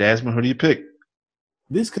 All right, Desmond, who do you pick?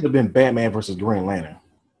 This could have been Batman versus Green Lantern.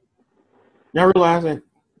 Y'all realize that?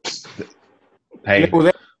 Hey,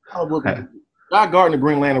 Guy Gardner,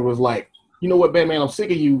 Green Lantern, was like, you know what, Batman, I'm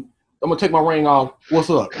sick of you. I'm going to take my ring off. What's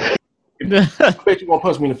up? I bet you won't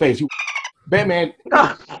punch me in the face. Batman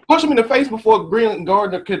punch him in the face before Guy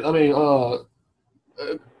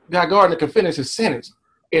Gardner could finish his sentence.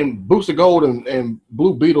 And Booster Gold and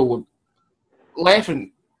Blue Beetle were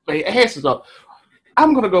laughing their asses off.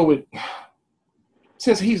 I'm going to go with,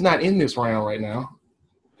 since he's not in this round right now,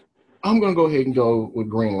 I'm going to go ahead and go with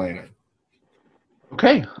Green Lantern.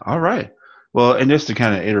 okay, all right. Well, and just to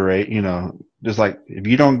kind of iterate, just like if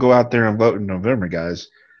you don't go out there and vote in November, guys,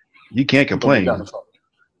 you can't complain.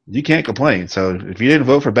 You can't complain. So if you didn't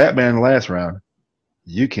vote for Batman in the last round,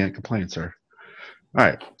 you can't complain, sir. All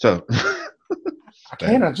right, so I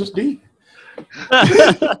can't. I just did.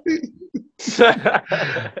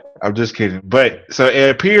 I'm just kidding. But so it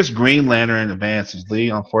appears Green Lantern advances. Lee,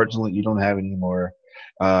 unfortunately, you don't have any more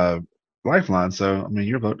lifelines. So, I mean,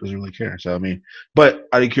 your vote doesn't really care. So, I mean, but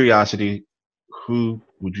out of curiosity, who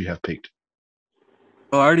would you have picked?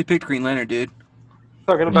 Oh, I already picked Green Lantern, dude.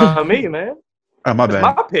 Talking about me, man. Oh, my It's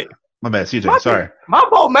bad. my pick. My bad, CJ. My Sorry. pick. My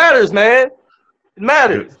vote matters, man. It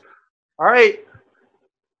matters. All right.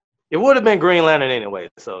 It would have been Green Lantern anyway.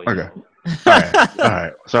 So Okay. All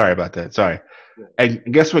right. Sorry about that. Sorry. And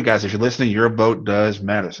guess what, guys? If you're listening, your vote does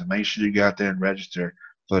matter. So make sure you go out there and register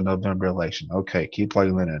for the November election. Okay, keep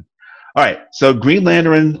plugging that in. All right. So Green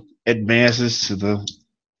Lantern advances to the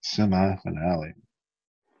semi-finale.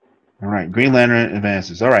 All right. Green Lantern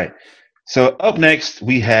advances. All right. So up next,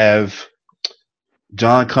 we have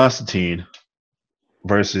John Constantine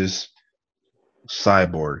versus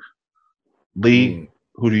Cyborg. Lee,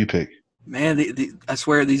 who do you pick? Man, I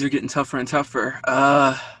swear these are getting tougher and tougher.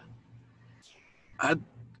 I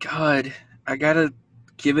gotta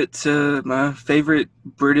give it to my favorite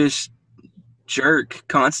British jerk,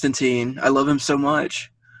 Constantine. I love him so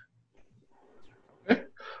much.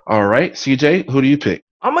 All right, CJ, who do you pick?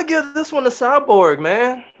 I'm gonna give this one to Cyborg,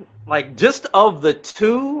 man. Like, just of the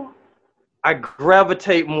two, I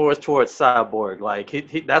gravitate more towards Cyborg. Like,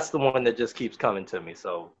 he that's the one that just keeps coming to me.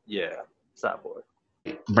 So yeah, Cyborg.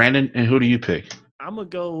 Brandon, and who do you pick? I'm gonna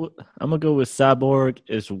go with Cyborg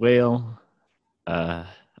as well. I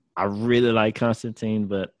really like Constantine,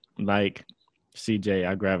 but like CJ,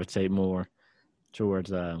 I gravitate more towards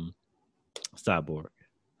Cyborg.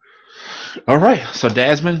 All right, so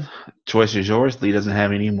Desmond, choice is yours. Lee doesn't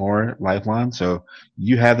have any more lifelines, so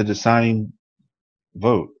you have the deciding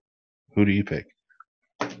vote. Who do you pick?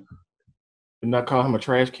 Did not call him a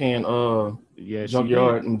trash can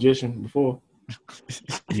junkyard magician before?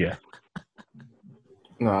 Yeah.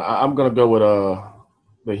 No, I'm gonna go with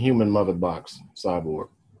the human mother box, Cyborg.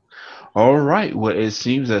 All right. Well, it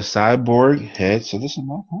seems that Cyborg heads to the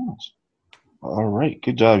semifinals. All right.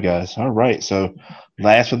 Good job, guys. All right. So,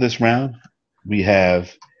 last for this round, we have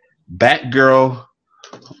Batgirl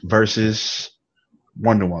versus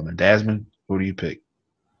Wonder Woman. Desmond, who do you pick?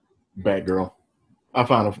 Batgirl. I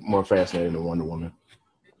find her more fascinating than Wonder Woman.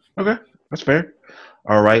 Okay. That's fair.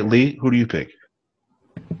 All right. Lee, who do you pick?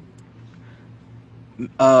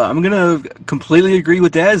 I'm gonna completely agree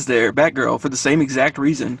with Daz there, Batgirl, for the same exact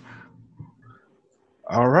reason.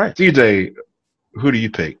 All right. CJ, who do you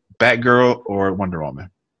pick? Batgirl or Wonder Woman?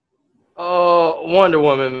 Wonder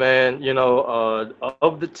Woman, man. You know,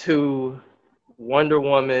 of the two, Wonder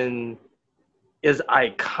Woman is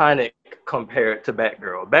iconic compared to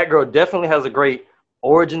Batgirl. Batgirl definitely has a great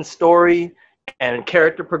origin story and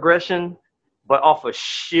character progression, but off of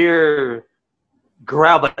sheer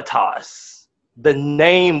gravitas, the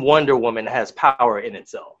name Wonder Woman has power in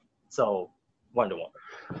itself. So, Wonder Woman.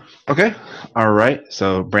 Okay. All right.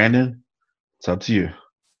 So, Brandon, it's up to you.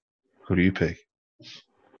 Who do you pick?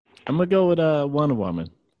 I'm gonna go with Wonder Woman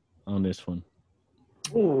on this one.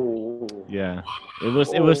 Ooh. Yeah, it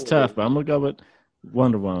was tough, but I'm gonna go with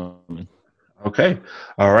Wonder Woman. Okay.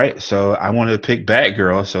 All right. So I wanted to pick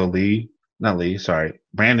Batgirl. So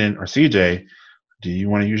Brandon or CJ, do you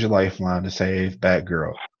want to use your lifeline to save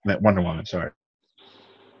Batgirl? Wonder Woman, sorry.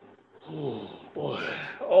 Oh, boy.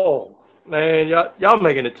 Oh, man. Y'all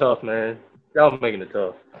making it tough, man. Y'all making it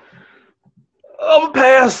tough. I'm going to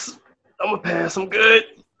pass. I'm good.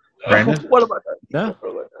 Brandon? What about that? No,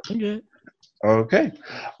 I'm good. Okay.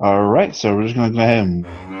 All right. So we're just going to go ahead and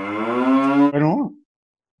right on.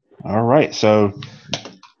 All right. So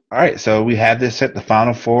we have this at the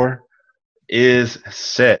final four. is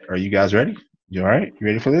set. Are you guys ready? You all right? You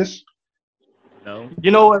ready for this? No.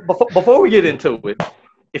 You know what? Before we get into it,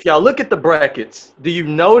 if y'all look at the brackets, do you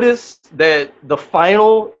notice that the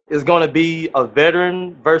final is going to be a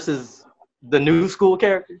veteran versus the new school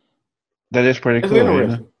character? That is pretty It's cool. Isn't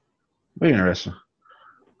interesting. it? Very interesting.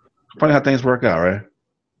 Funny how things work out, right?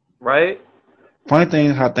 Right? Funny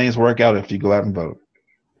thing how things work out if you go out and vote.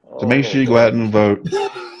 So make sure you go boy. out and vote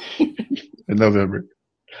in November.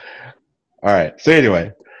 All right. So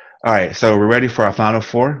anyway, all right. So we're ready for our final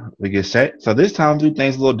four. We get set. So this time, do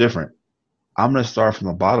things a little different. I'm going to start from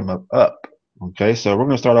the bottom up. Okay. So we're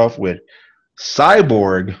going to start off with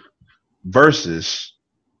Cyborg versus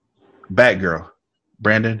Batgirl.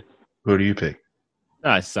 Brandon, who do you pick?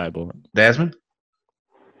 It's Cyborg. Desmond?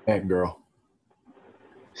 That girl.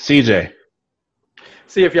 CJ?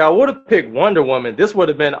 See, if y'all would have picked Wonder Woman, this would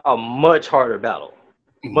have been a much harder battle.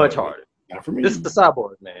 Much harder. Not for me. This is the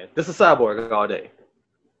Cyborg, man. This is Cyborg all day.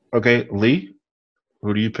 Okay. Lee,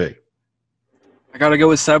 who do you pick? I gotta go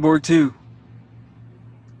with Cyborg too.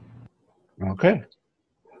 Okay.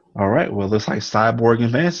 All right. Well, looks like Cyborg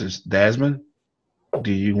advances. Desmond,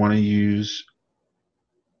 do you want to use?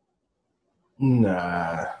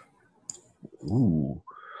 Nah. Ooh.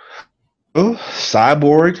 Oh,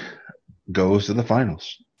 Cyborg goes to the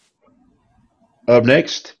finals. Up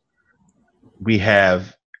next, we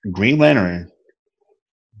have Green Lantern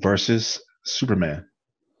versus Superman.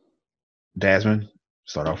 Desmond,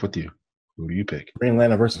 start off with you. Who do you pick? Green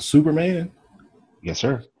Lantern versus Superman. Yes,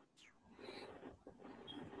 sir.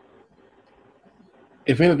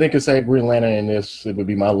 If anything could save Green Lantern in this, it would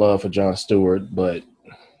be my love for Jon Stewart, but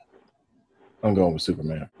I'm going with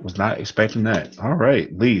Superman. Was not expecting that. All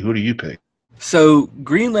right. Lee, who do you pick? So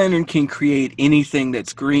Green Lantern can create anything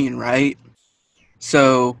that's green, right?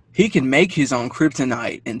 So he can make his own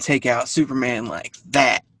kryptonite and take out Superman like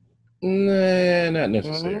that. Nah, not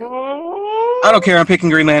necessary. I don't care. I'm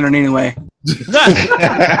picking Green Lantern anyway. See, that's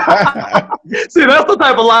the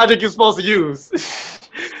type of logic you're supposed to use.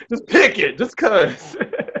 Just pick it, just cause.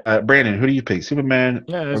 Brandon, who do you pick? Superman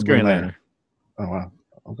Yeah, or it's Green Lantern. Oh, wow.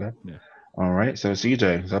 Okay. Yeah. All right. So,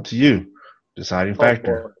 CJ, it's up to you. Deciding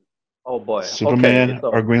factor. Oh boy. Superman Okay,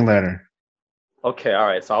 so- or Green Lantern? Okay, all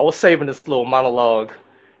right. So I was saving this little monologue,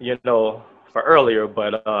 for earlier,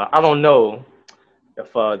 but I don't know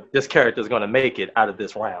if this character is going to make it out of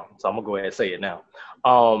this round. So I'm going to go ahead and say it now.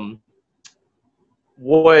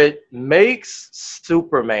 What makes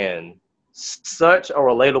Superman such a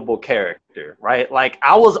relatable character, right? Like,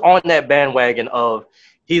 I was on that bandwagon of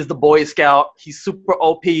he's the Boy Scout, he's super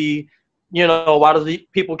OP, why does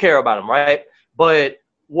people care about him, right? But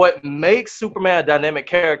what makes Superman a dynamic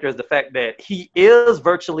character is the fact that he is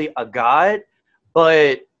virtually a god,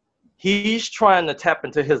 but he's trying to tap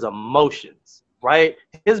into his emotions, right?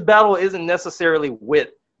 His battle isn't necessarily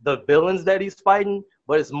with the villains that he's fighting,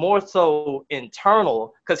 but it's more so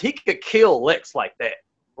internal, because he could kill Lex like that,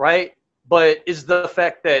 right? But it's the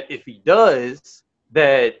fact that if he does,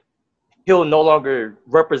 that he'll no longer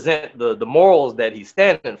represent the morals that he's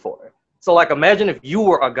standing for. So, like, imagine if you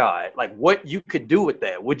were a god, like, what you could do with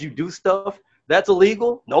that. Would you do stuff that's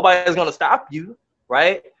illegal? Nobody's going to stop you,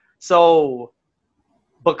 right? So,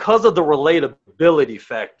 because of the relatability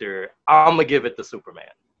factor, I'm going to give it to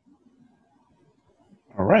Superman.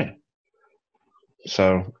 All right.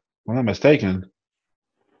 So, if I'm not mistaken,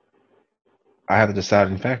 I have the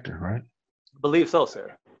deciding factor, right? Believe so,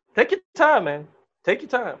 sir. Take your time, man. Take your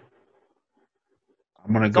time.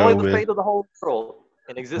 I'm going to It's go only the with... fate of the whole world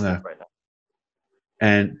in existence right now.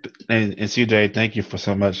 And CJ, thank you for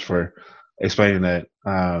so much for explaining that.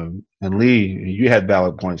 And Lee, you had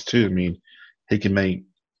valid points too. I mean, he can make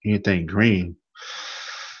anything green.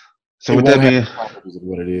 So with that being,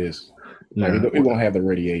 what it is, yeah, like, it won't have the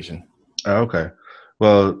radiation. Oh, okay.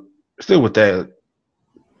 Well, still with that,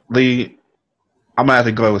 Lee, I'm gonna have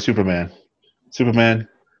to go with Superman. Superman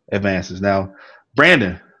advances. Now,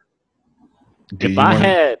 Brandon, If I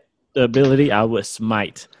had the ability, I would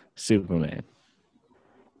smite Superman.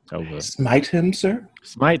 Over. Smite him, sir?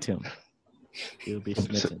 Smite him. He'll be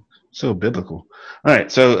smitten. So biblical. All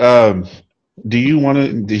right. So, do you want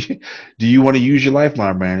to use your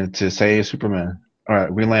lifeline, Brandon, to save Superman? All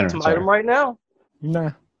right, Green Lantern. Smite him right now.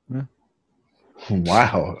 Nah.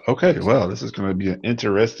 Wow. Okay. Well, this is going to be an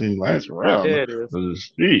interesting last round. Yeah, it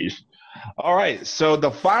is. Jeez. All right. So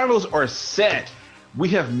the finals are set. We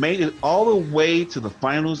have made it all the way to the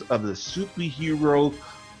finals of the superhero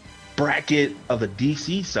bracket of the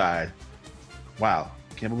DC side. Wow.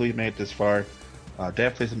 Can't believe we made it this far.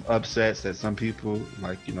 Definitely some upsets that some people,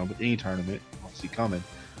 like, with any tournament, don't see coming.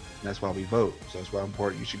 And that's why we vote. So that's why it's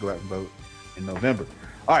important. You should go out and vote in November.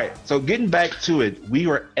 All right, so getting back to it, we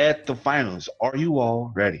are at the finals. Are you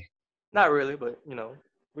all ready? Not really, but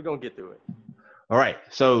we're gonna get through it. All right,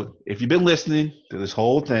 so if you've been listening to this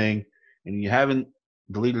whole thing and you haven't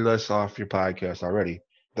deleted us off your podcast already,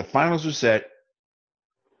 the finals are set.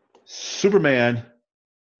 Superman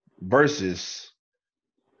versus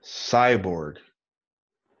Cyborg.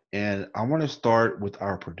 And I want to start with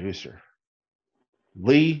our producer.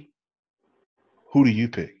 Lee, who do you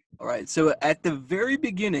pick? All right. So at the very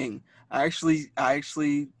beginning, I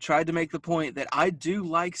actually tried to make the point that I do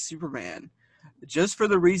like Superman, just for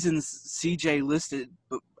the reasons CJ listed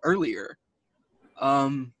earlier.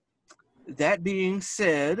 That being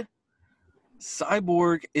said,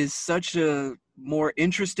 Cyborg is such a more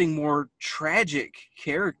interesting, more tragic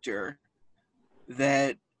character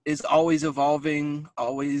that is always evolving,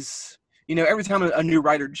 always, every time a new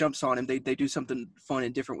writer jumps on him, they do something fun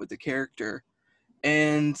and different with the character.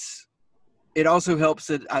 And it also helps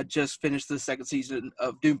that I just finished the second season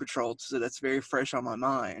of Doom Patrol, so that's very fresh on my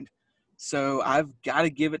mind. So I've got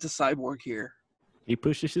to give it to Cyborg here. He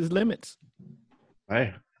pushes his limits.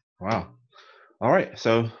 Hey, wow. All right,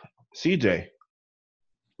 so CJ,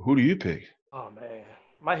 who do you pick? Oh man,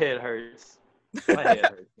 my head hurts. My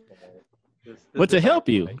head hurts. But to help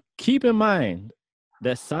you, keep in mind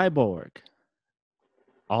that Cyborg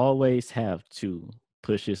always have to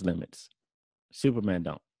push his limits. Superman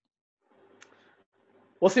don't.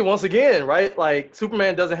 Well, see, once again, right? Like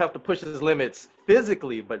Superman doesn't have to push his limits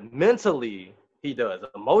physically, but mentally he does.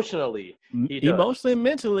 Emotionally, he does. Emotionally and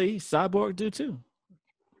mentally, Cyborg do too.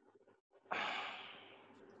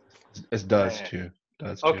 It does too.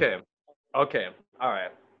 Okay. All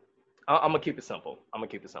right. I'm gonna keep it simple.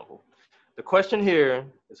 The question here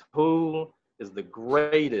is who is the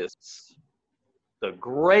greatest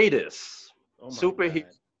superhero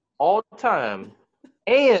all time,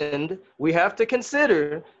 and we have to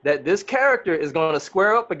consider that this character is going to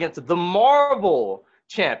square up against the Marvel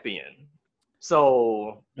champion.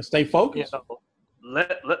 So Let's stay focused.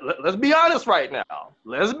 Let's be honest right now.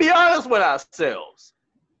 Let's be honest with ourselves.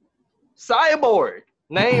 Cyborg,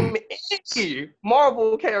 name any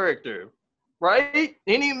Marvel character, right?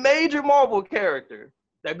 Any major Marvel character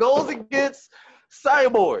that goes against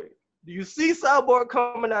Cyborg. Do you see Cyborg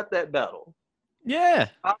coming out that battle? Yeah.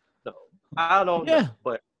 I don't know,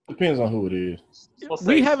 but depends on who it is.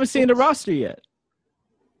 We haven't seen the roster yet.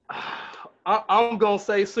 I'm gonna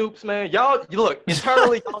say Soups, man. Y'all, look,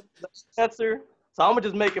 internally, y'all answer. So I'm gonna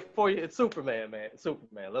just make it for you. It's Superman, man.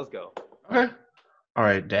 Superman. Let's go. Okay. All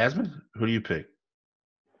right, Desmond, who do you pick?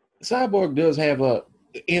 Cyborg does have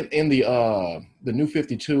in the New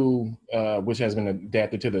 52, which has been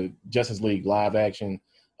adapted to the Justice League live action.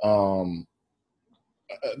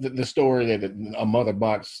 The story that a mother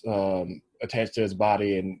box attached to his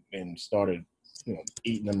body and started,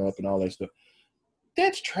 eating him up and all that stuff.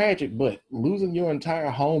 That's tragic, but losing your entire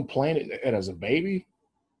home planet as a baby,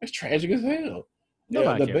 that's tragic as hell.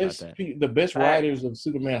 The best writers of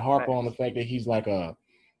Superman harp on the fact that he's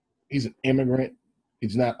he's an immigrant.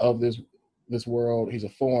 He's not of this world. He's a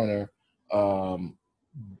foreigner,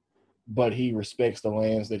 but he respects the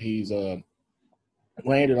lands that he's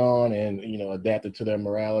landed on and adapted to their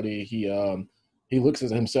morality. He looks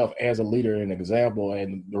at himself as a leader and an example,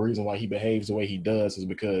 and the reason why he behaves the way he does is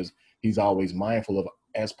because he's always mindful of,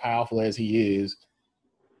 as powerful as he is,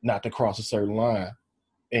 not to cross a certain line.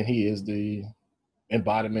 And he is the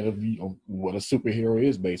embodiment of what a superhero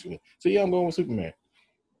is, basically. So yeah, I'm going with Superman.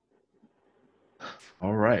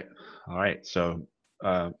 All right. So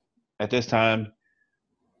at this time,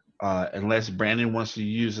 unless Brandon wants to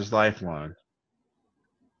use his lifeline,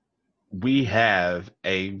 we have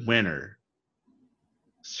a winner.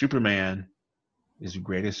 Superman is the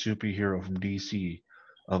greatest superhero from DC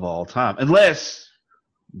of all time. Unless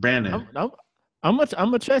Brandon, I'm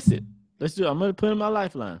gonna trust it. Let's do it. I'm gonna put in my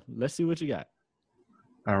lifeline. Let's see what you got.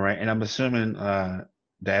 All right, and I'm assuming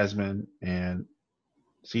Desmond and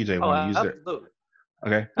CJ want to use it.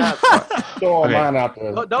 Okay. Throw mine out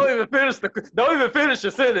there. Don't even finish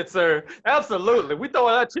your sentence, sir. Absolutely, we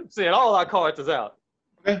throwing our chips in. All our cards is out.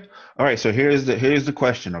 Okay. All right. So here's the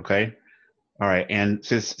question. Okay. All right. And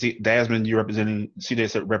since Desmond, you're representing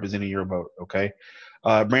CJ, representing your vote. Okay.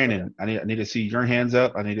 Brandon, I need to see your hands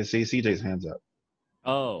up. I need to see CJ's hands up.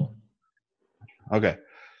 Oh. Okay.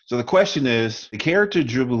 So the question is, the character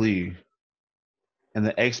Jubilee in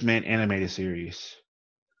the X-Men animated series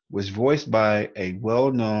was voiced by a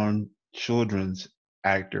well-known children's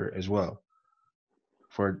actor as well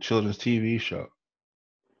for a children's TV show.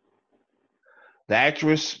 The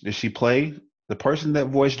actress that she played, the person that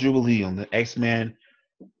voiced Jubilee on the X-Men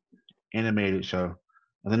animated show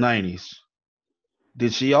in the 90s,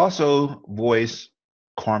 Did she also voice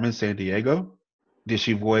Carmen Sandiego? Did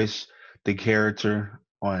she voice the character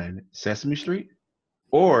on Sesame Street?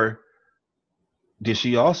 Or did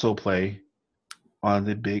she also play on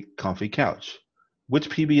the Big Comfy Couch? Which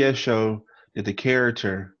PBS show did the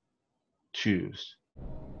character choose?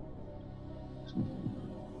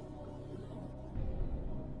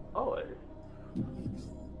 Oh,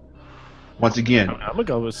 Once again, I'm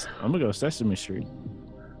gonna go Sesame Street.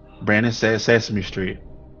 Brandon says Sesame Street.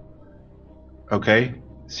 Okay,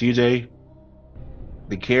 CJ,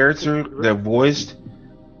 the character that voiced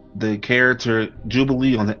the character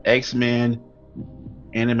Jubilee on the X-Men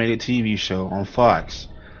animated TV show on Fox.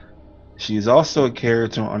 She is also a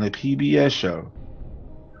character on a PBS show.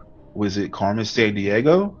 Was it Carmen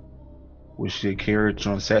Sandiego? Was she a character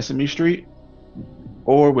on Sesame Street?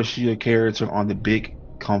 Or was she a character on the Big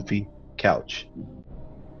Comfy Couch?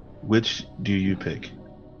 Which do you pick?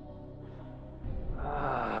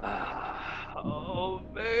 Oh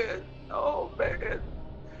man.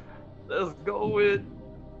 Let's go with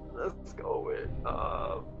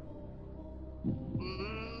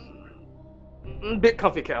Big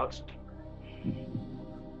Comfy Couch.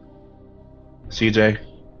 CJ,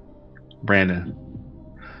 Brandon.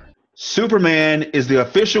 Superman is the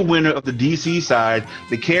official winner of the DC side.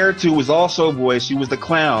 The character was also voiced. She was the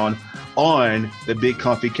clown on the Big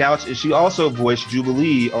Comfy Couch, and she also voiced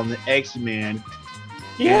Jubilee on the X-Men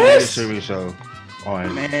series show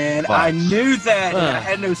on Man, Fox. I knew that. I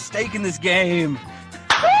had no stake in this game.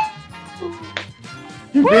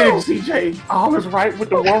 You did it, CJ. All is right with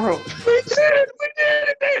the world. We did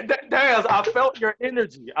it. Daz, I felt your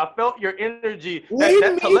energy. That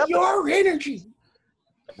telepathy. your energy.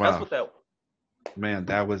 Wow. That's what that was. Man,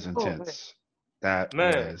 that was intense. That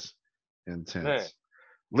Man. was intense. Man.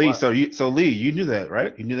 Lee, Wow. so Lee, you knew that,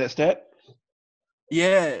 right? You knew that stat?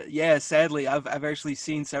 Yeah. Sadly, I've actually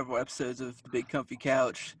seen several episodes of the Big Comfy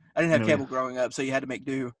Couch. I didn't have Yeah. cable growing up, so you had to make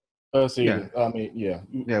do. Yeah. I mean, yeah.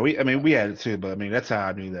 Yeah, we had it too, but I mean that's how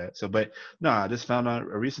I knew that. So, but no, I just found out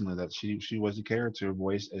recently that she was the character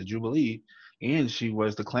voiced as Jubilee, and she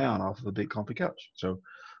was the clown off of the Big Comfy Couch. So,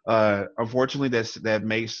 unfortunately, that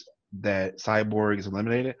makes that Cyborg is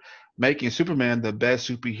eliminated, making Superman the best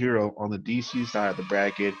superhero on the DC side of the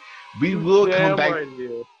bracket. We will come back. Right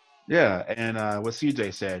here. Yeah, and what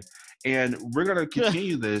CJ said. And we're going to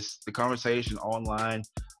continue the conversation online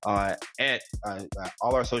at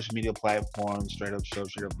all our social media platforms, Straight Up Show,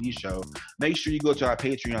 Straight Up The Show. Make sure you go to our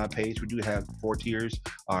Patreon page. We do have 4 tiers,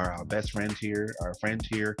 our best friend tier, our friend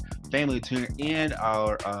tier, family tier, and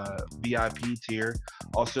our VIP tier.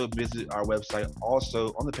 Also visit our website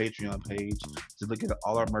also on the Patreon page to look at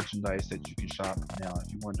all our merchandise that you can shop now.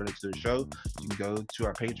 If you want to donate to the show, you can go to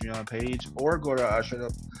our Patreon page or go to our Straight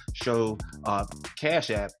Up Show Cash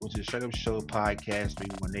App, which is Straight Up Show Podcast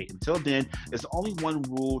 318. Until then, there's only one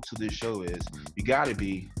rule to this show is you got to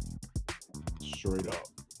be Straight up.